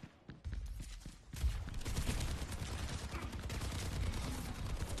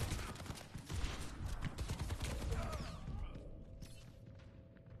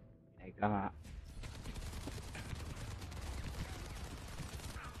 Teka nga.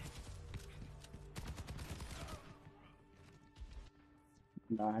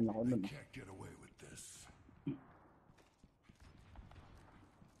 Dahan ako nun. Can't get away with this.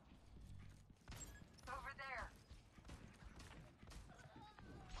 Over there.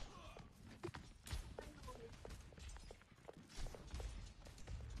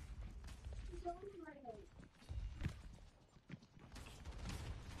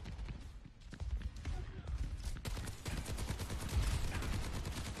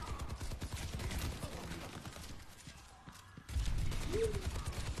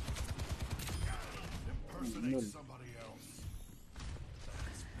 Impersonate somebody else.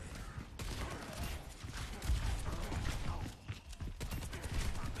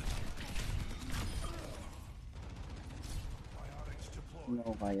 Biotics deployed. Hindi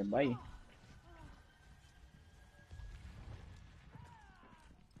ako kaya, bye.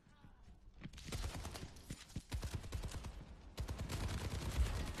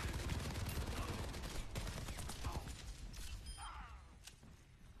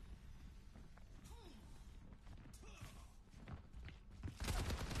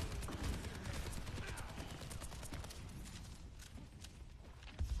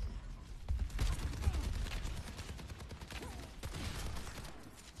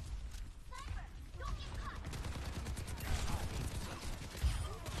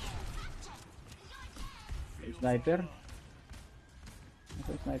 Sniper?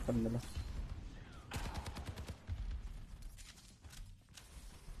 Ito sniper nila.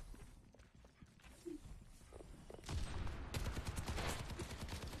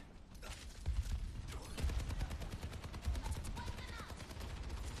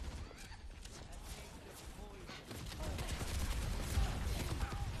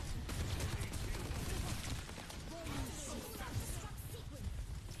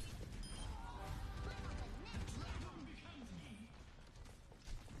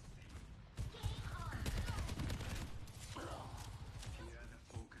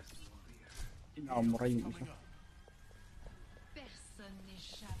 Nakamura yung isa. Personne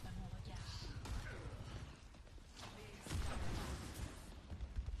n'échappe à mon regard.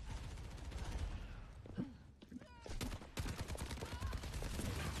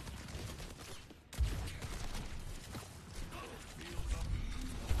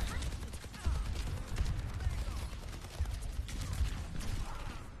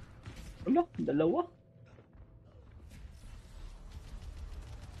 Wala, dalawa.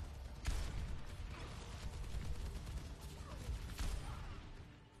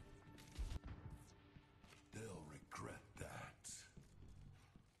 They'll regret that.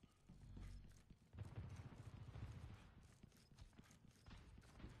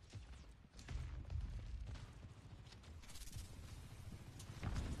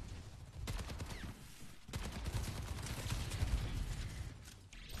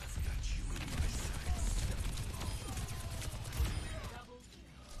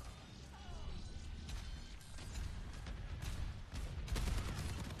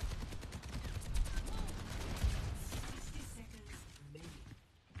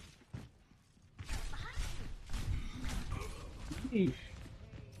 Eesh.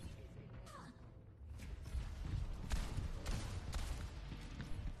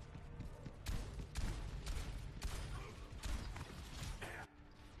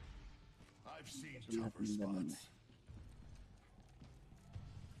 I've seen Lahat tougher ng ganun spots.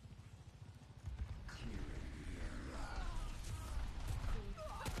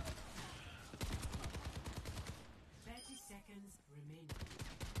 Seconds remaining.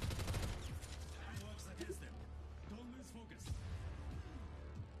 Time works against them. Don't lose focus.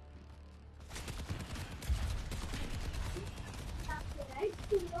 After I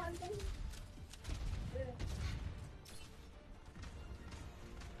see one thing.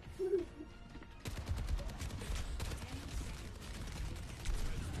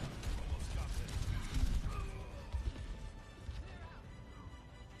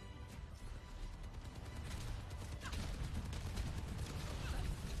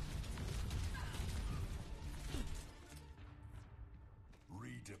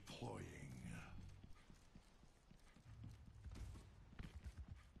 Redeploying.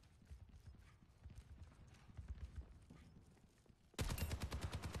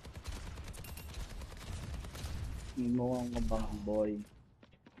 Hindi mo ang mabang boy.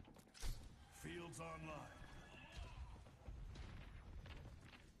 Fields online.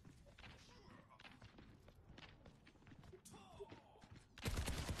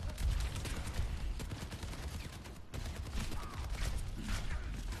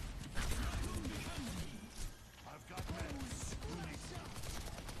 I've got meds. Who needs them?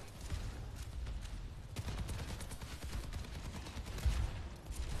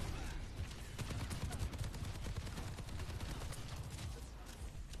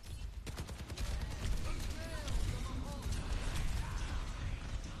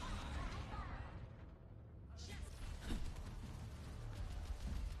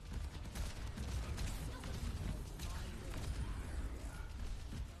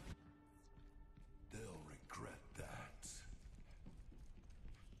 They'll regret that.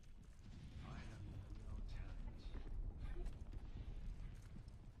 I have no talent.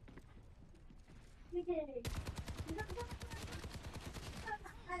 We did it.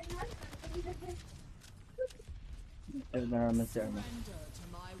 Ayun na naman si Arma. Surrender to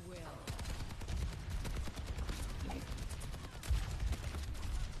my will.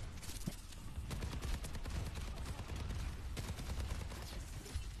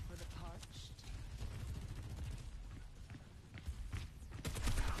 For the parched.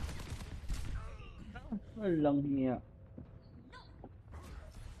 Walang hiya.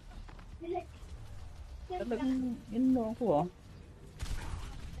 Talagang yun mo ako ah.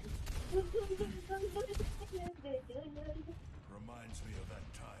 Reminds me of that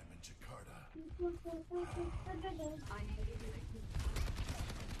time in Jakarta.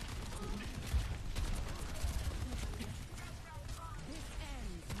 This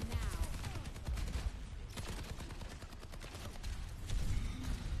ends now.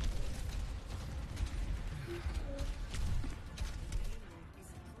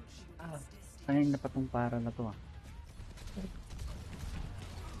 Ay, napatong para na to ah.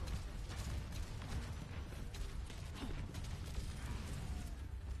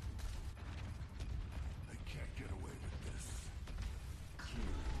 They can't get away with this.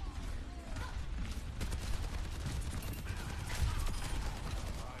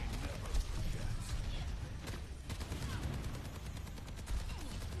 I never forget.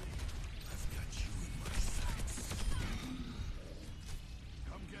 I've got you in my sights.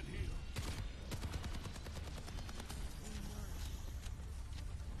 Come get healed.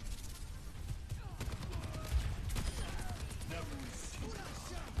 Never receive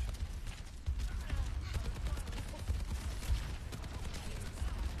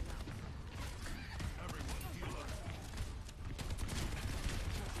everyone heal up.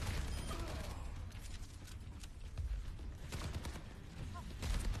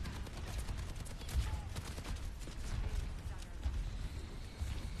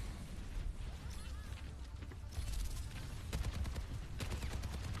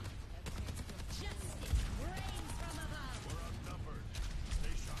 We're outnumbered.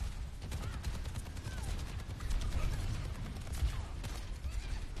 Stay sharp.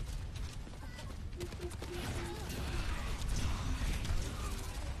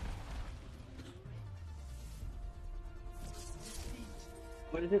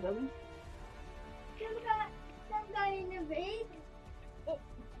 What is it, Abby? Some guy in the base.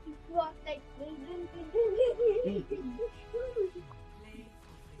 He walked like.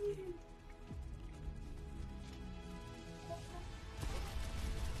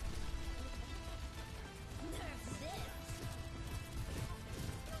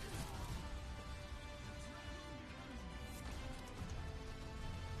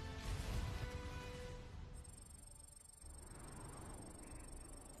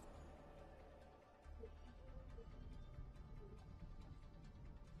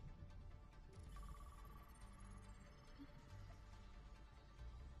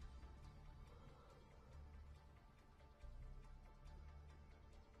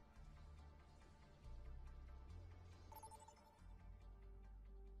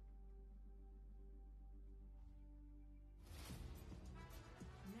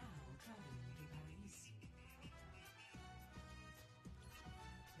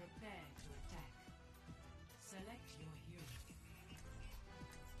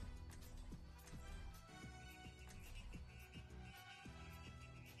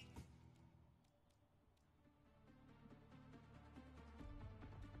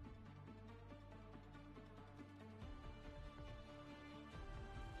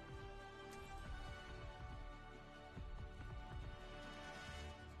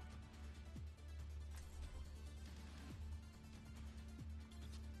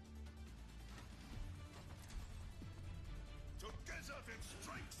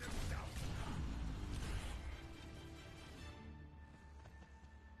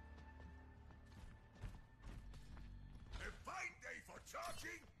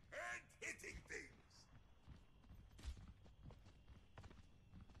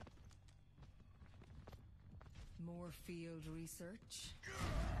 more field research?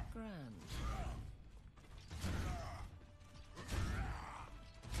 Grand.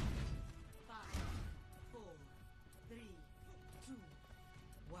 5, 4, 3, 2,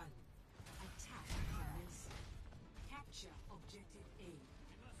 1. Attack the Wilson. Capture objective A.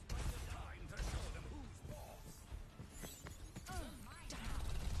 Time to show them who's boss.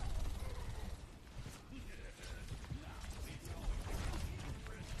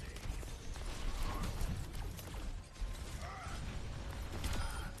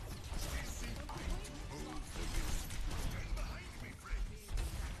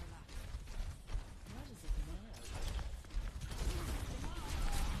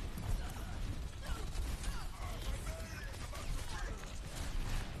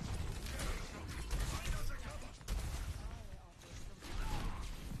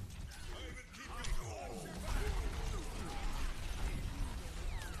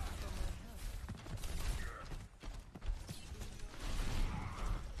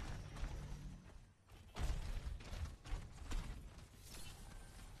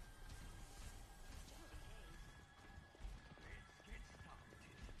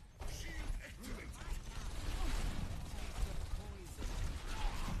 What is it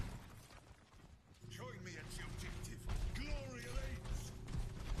now? Join me at the objective. Glory awaits.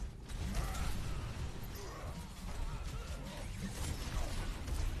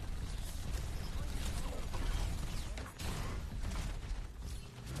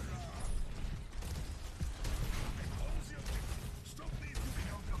 Hold the objective. Stop these moving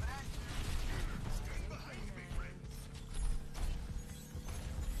out of hand. Stand behind me, friends.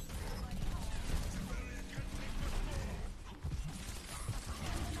 The barrier can't take much more.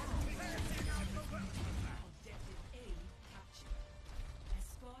 Objective A captured.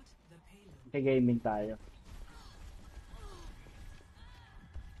 Escort the payload. Kay gaming tayo.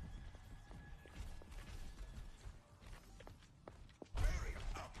 Barrier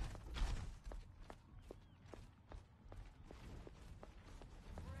up.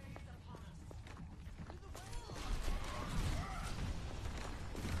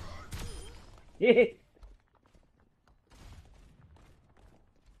 Hehe.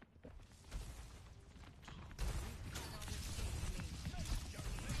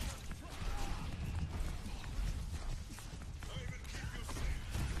 I will keep you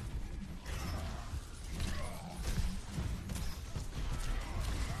safe.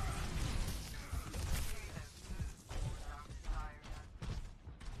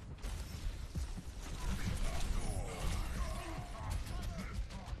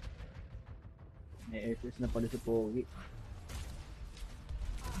 May SS na pala si Pogi.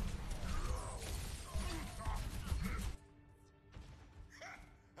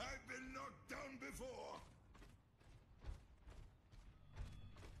 I've been knocked down before.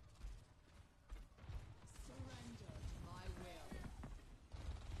 Surrender to my will.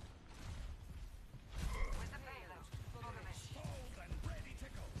 Hold and ready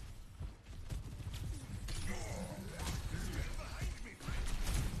to go. Stand behind me, friend.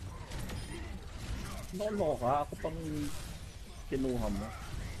 Nolo ka, ako pang kinuha mo.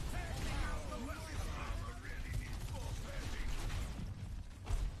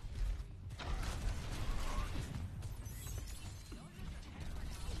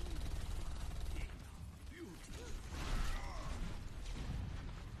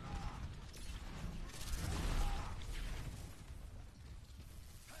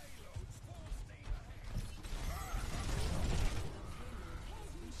 Payloads full steam ahead.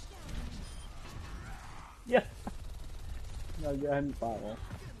 Yeah! Nagahan pa ako.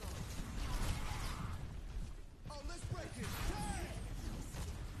 Oh, let's break it.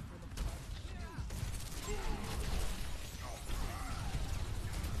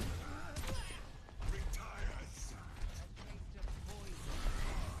 Retires.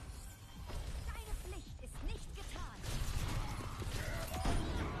 Deine Pflicht ist nicht getan.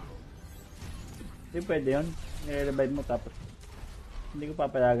 Hindi pwede yun. Nire-revive mo tapos hindi ko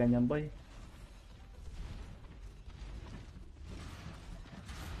papayagan yan, boy.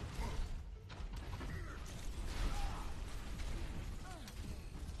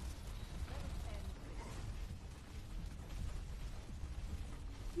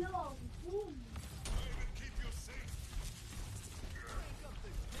 No, boom. I will keep you safe.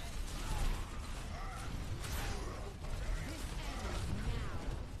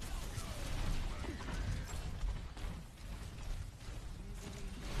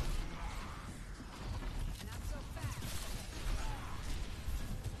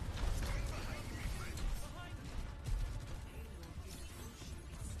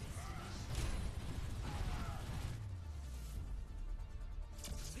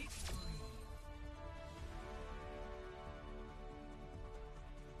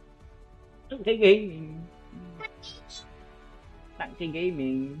 Tanky Gaming. Tanky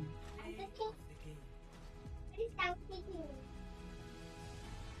Gaming. I'm the king. What is that king?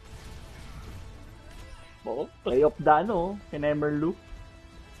 Oo, play of the ano, Kinemerlu.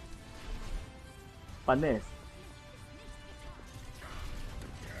 Panes.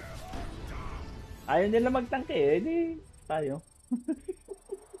 Ayaw nila magtangke eh, di tayo.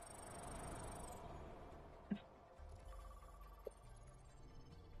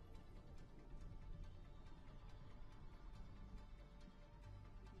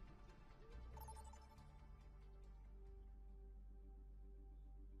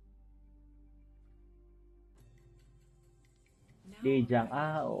 Lejang,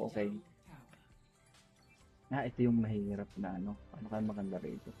 okay. Ito yung mahirap na ano. Ano kaya maganda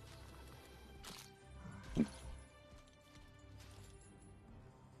rito?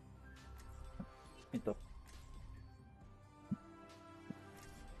 Ito.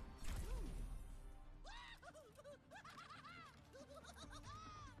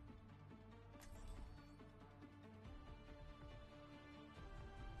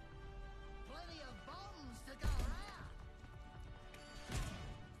 Plenty of bombs to go around.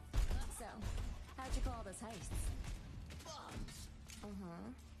 So, how'd you call this heist? Bombs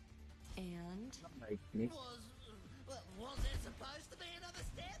And? Likely. was there supposed to be another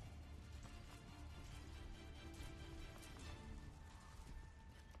step?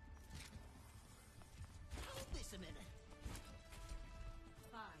 Hold this a minute.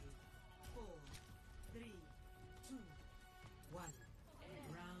 5, 4, 3, 2, 1.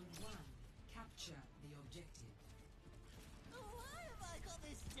 Round 1. Capture the objective. Why have I got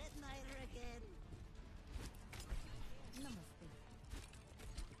this detonator again? Namaste.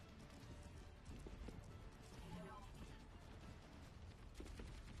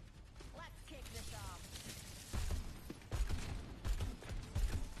 Let's kick this off.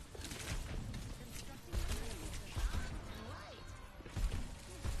 Right.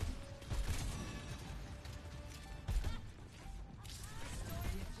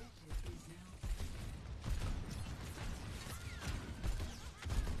 The objective is now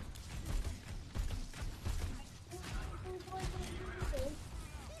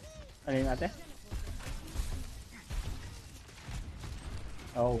Ano yung ate?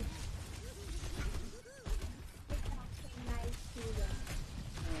 Oh.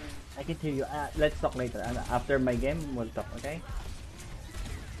 I can hear you. Let's talk later. After my game, we'll talk, okay?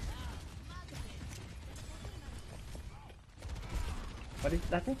 What is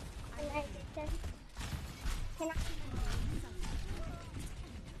that?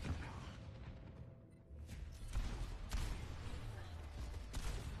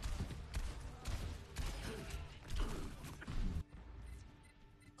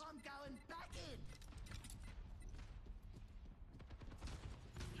 I'm going back in.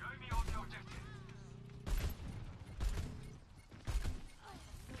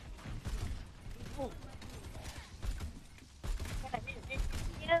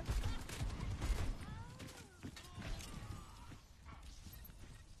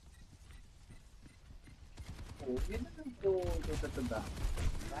 Oh, yun na lang ito.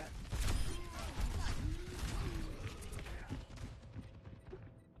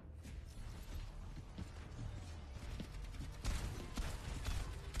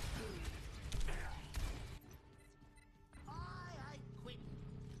 I quit.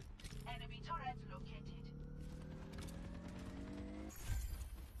 enemy turret located.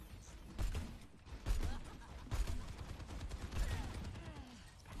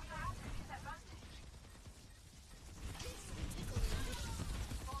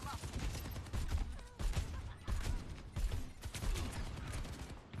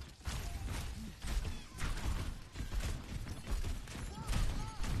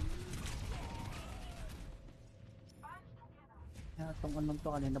 Itong anong to,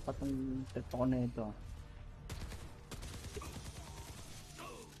 kanina pa itong teto ko na ito.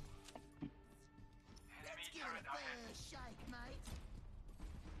 Let's give it a fair shake, mate.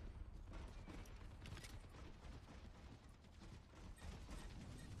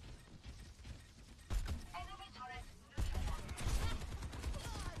 Enemy turret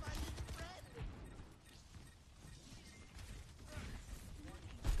Bye, my little friend.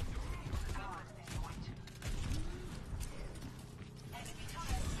 guard this point. Enemy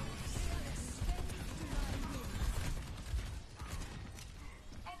turret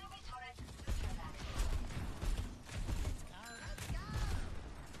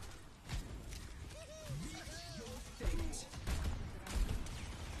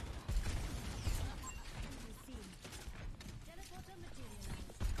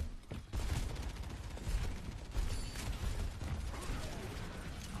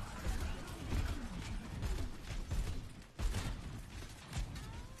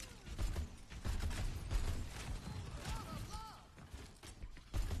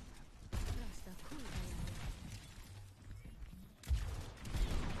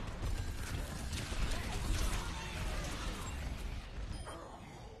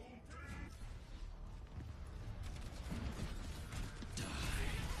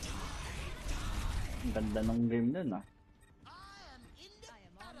Ang ganda ng game nun ah.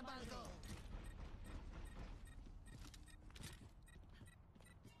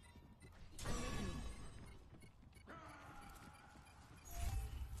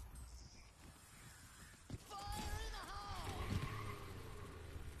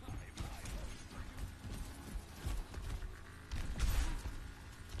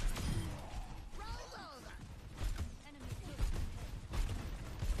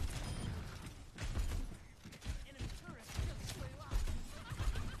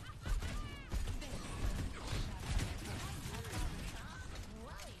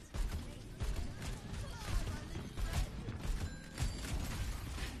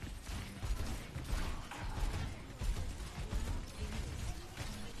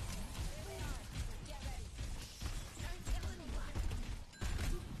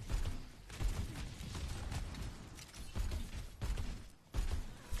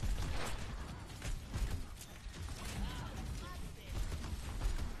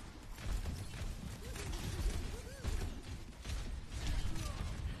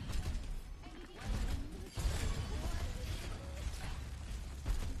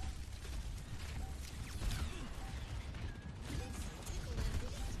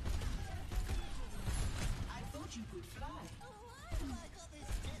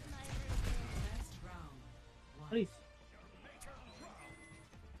 Please.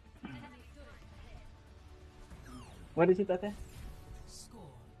 What is it, ate?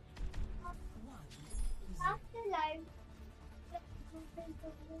 Score. After life,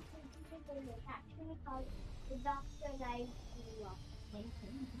 actually called the Doctor Life Walk.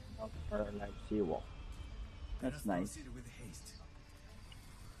 Or like Seawalk. That's nice. Proceed with haste.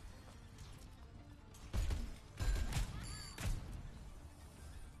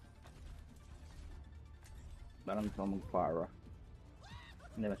 Parang ito mag-Pharah.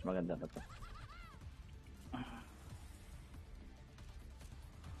 Hindi, mas maganda pa to.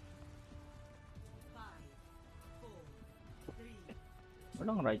 Five, four, three,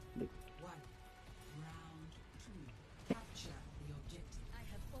 Walang right click. one. Round two. Capture the objective. I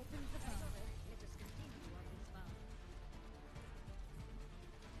have opened the valve. Let us continue on this valve.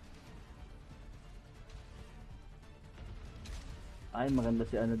 Ay, maganda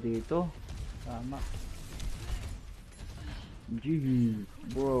si ano dito. Tama. Gee,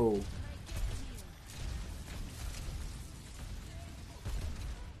 bro.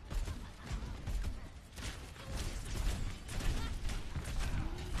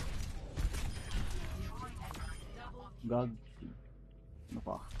 Gag. Ano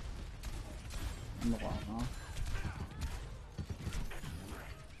ka? Ano ka, ha?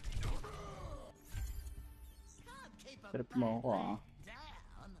 Trip mo ako, ha?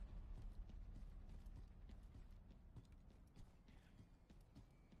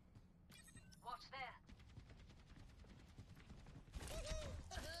 Watch there.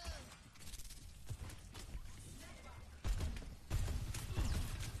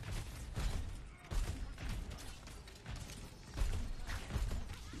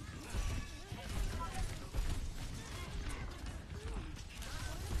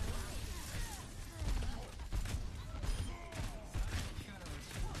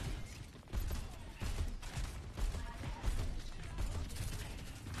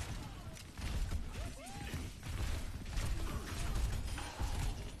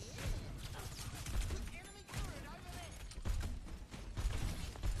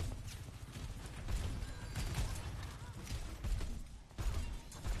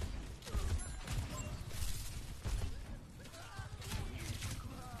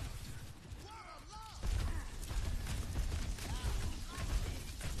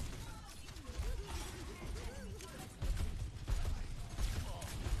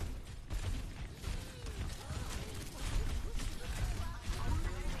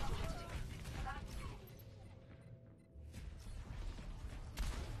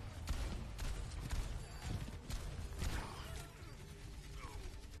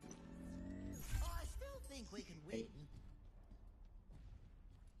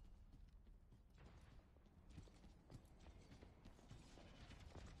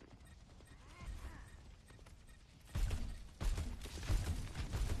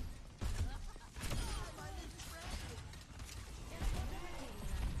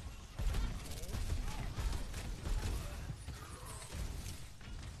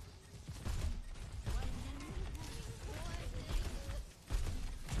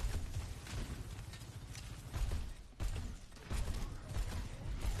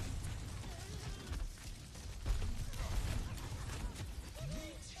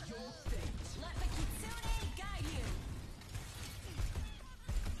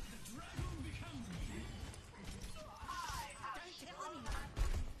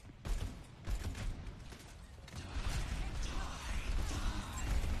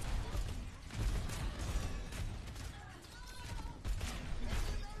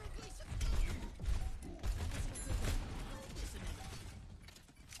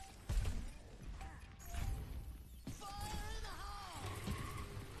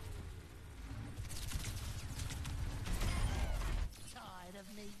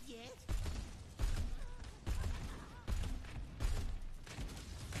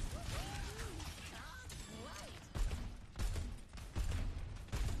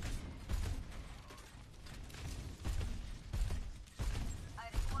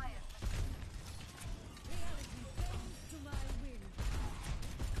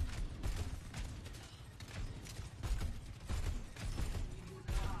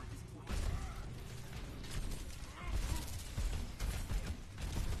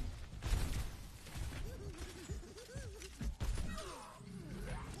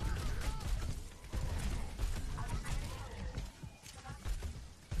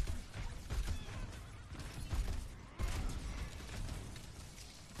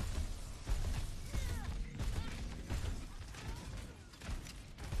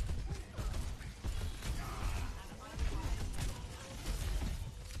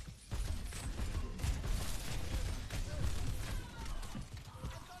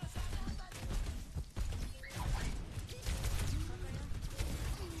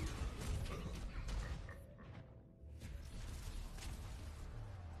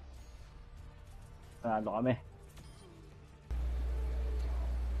 Panalo kami.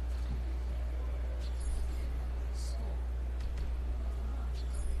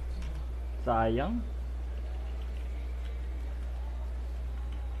 Sayang.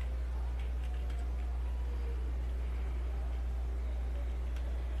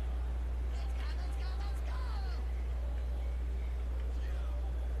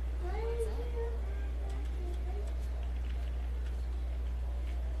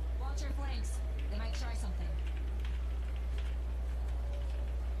 Watch your flanks. They might try something.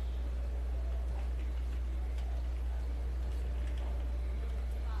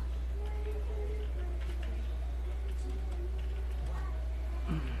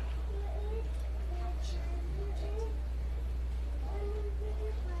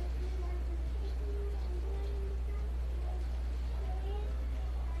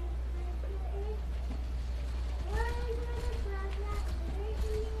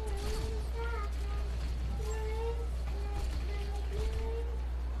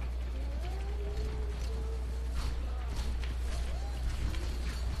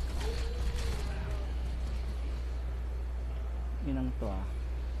 Inang to ah.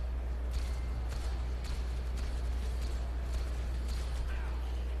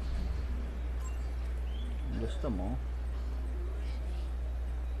 Gusto mo?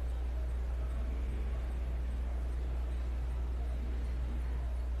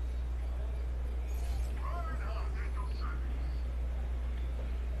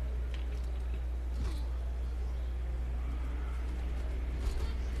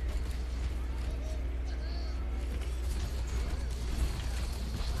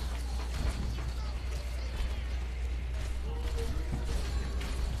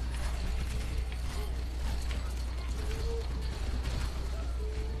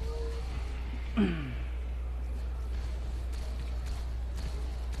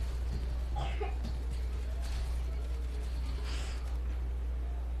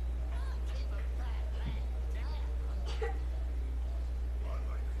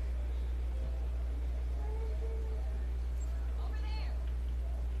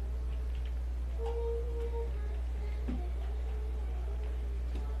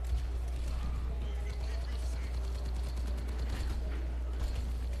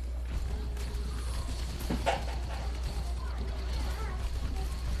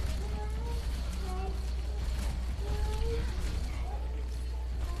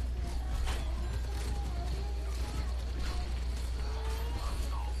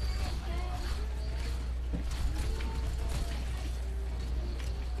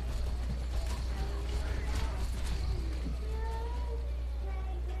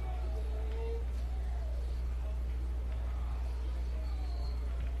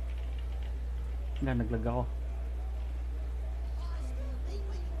 Nga, naglag ako.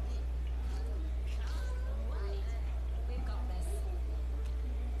 We've got this.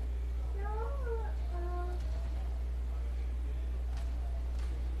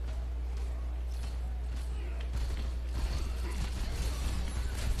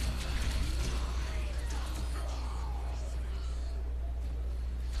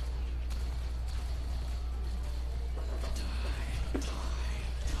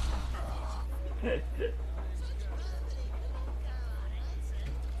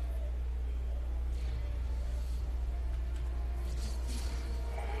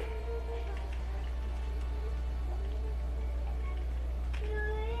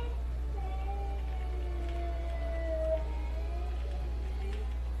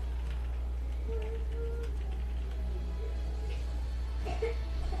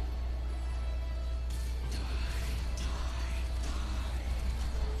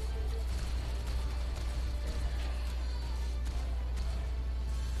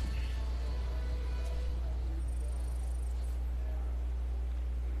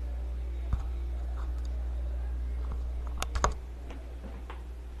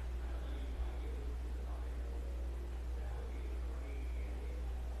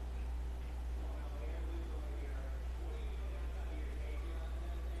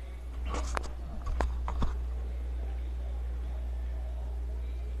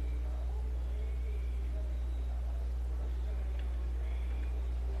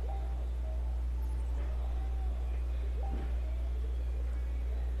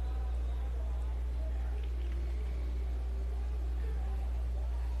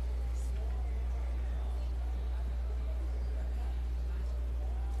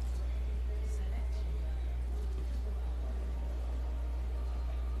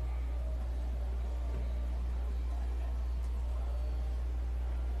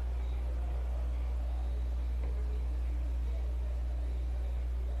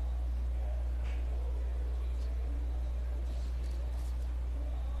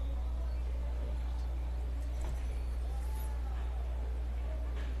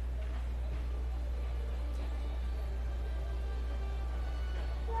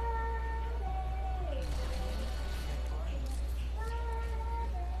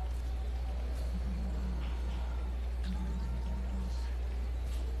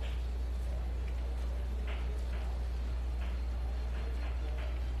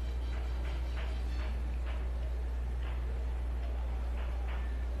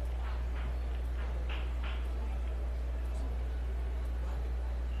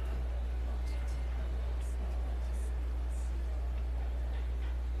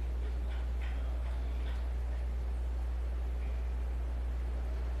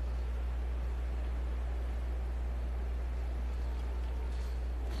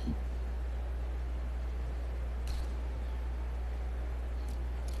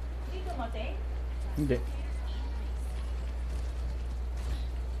 dumating? Hindi.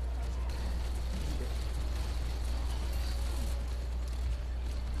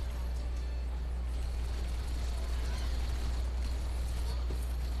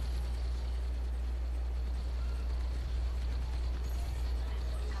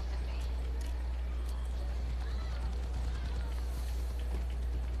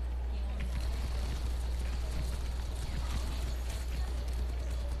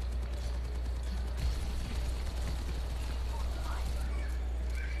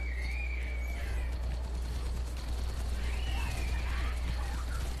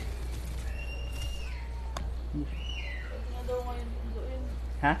 Pwede nga daw ngayon sunduin.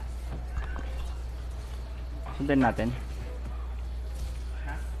 Ha? Sundin natin.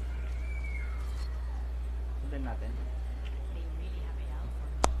 Ha? Sundin natin. They really have it out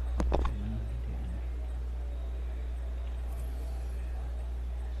for me.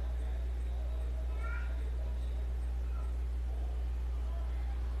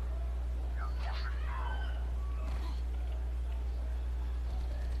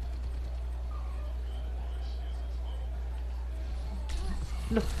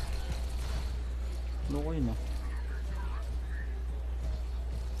 Look. Loko yun ah.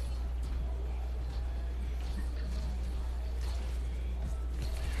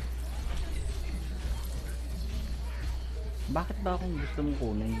 Bakit ba akong gusto mong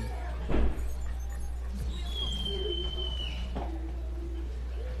kunin?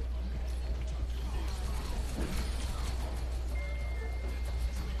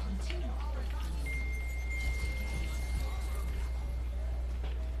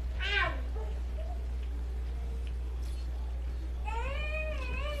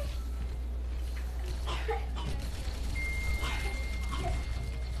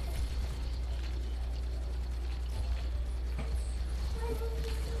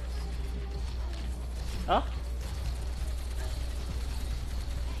 Ah?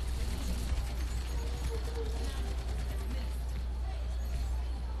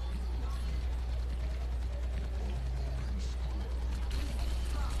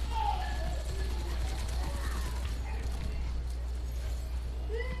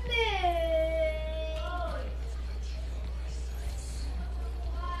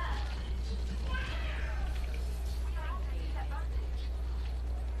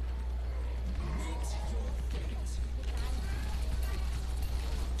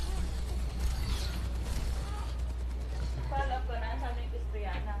 Paalam ko na, sabi ni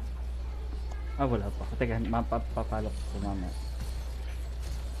Cristiana. Ah, wala pa. Teka, mapapalo ko sa mama.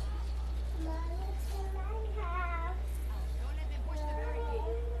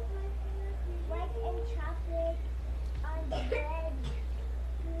 White and chocolate on the bed.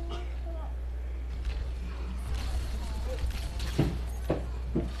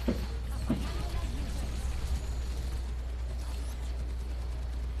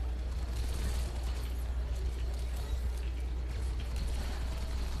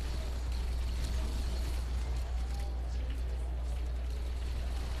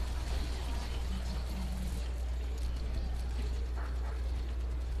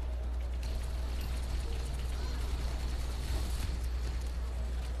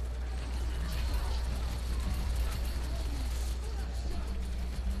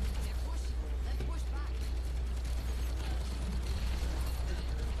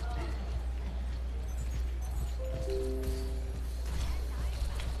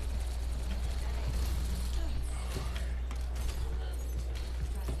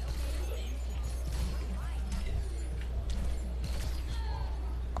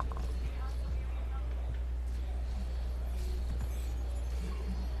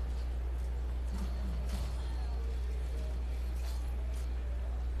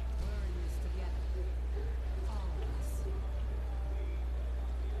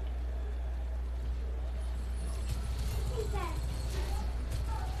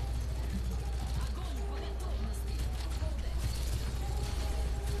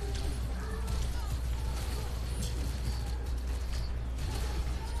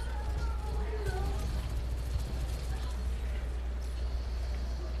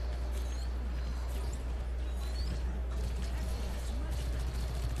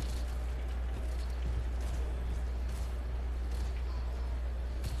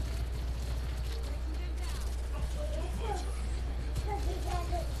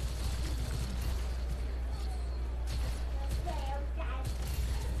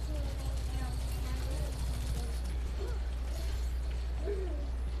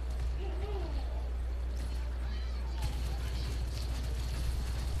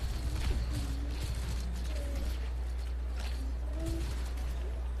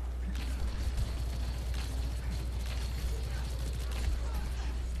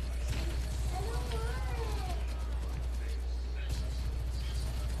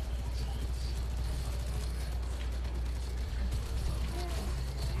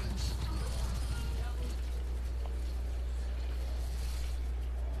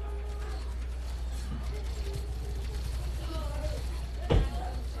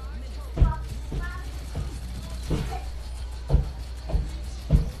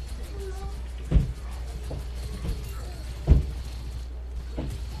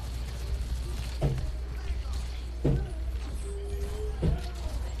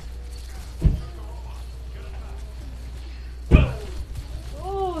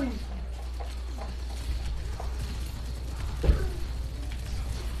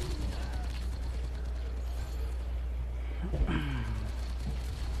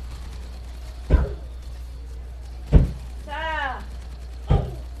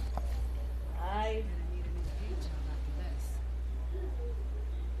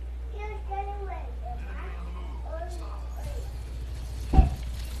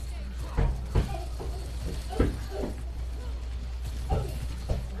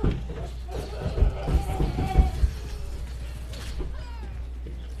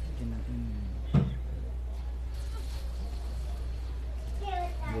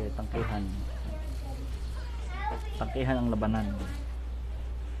 malakihan ang labanan.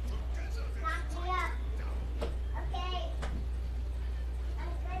 Lock me up. Okay.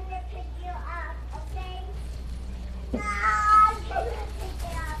 I'm gonna pick you up, okay? No, I'm gonna pick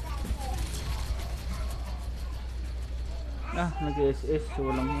you up, okay? Nag-SS,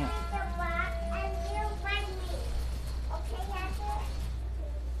 walang niya. The box and you find me. Okay, Ate?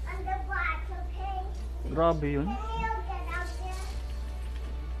 On the box, okay? Grabe yun. Can you get out there?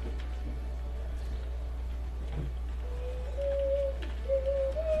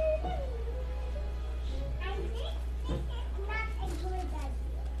 I think this is not a good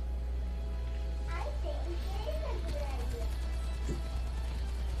idea. I think it is a good idea.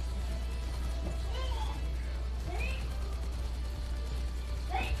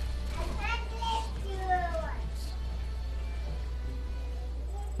 I can't let you.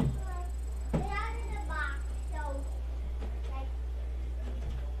 Get out of the box, so like.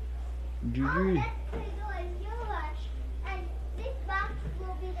 Oh, GG. that's pretty good. Yours. And this box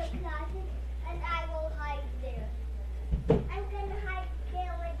will be the closet, and I will hide there.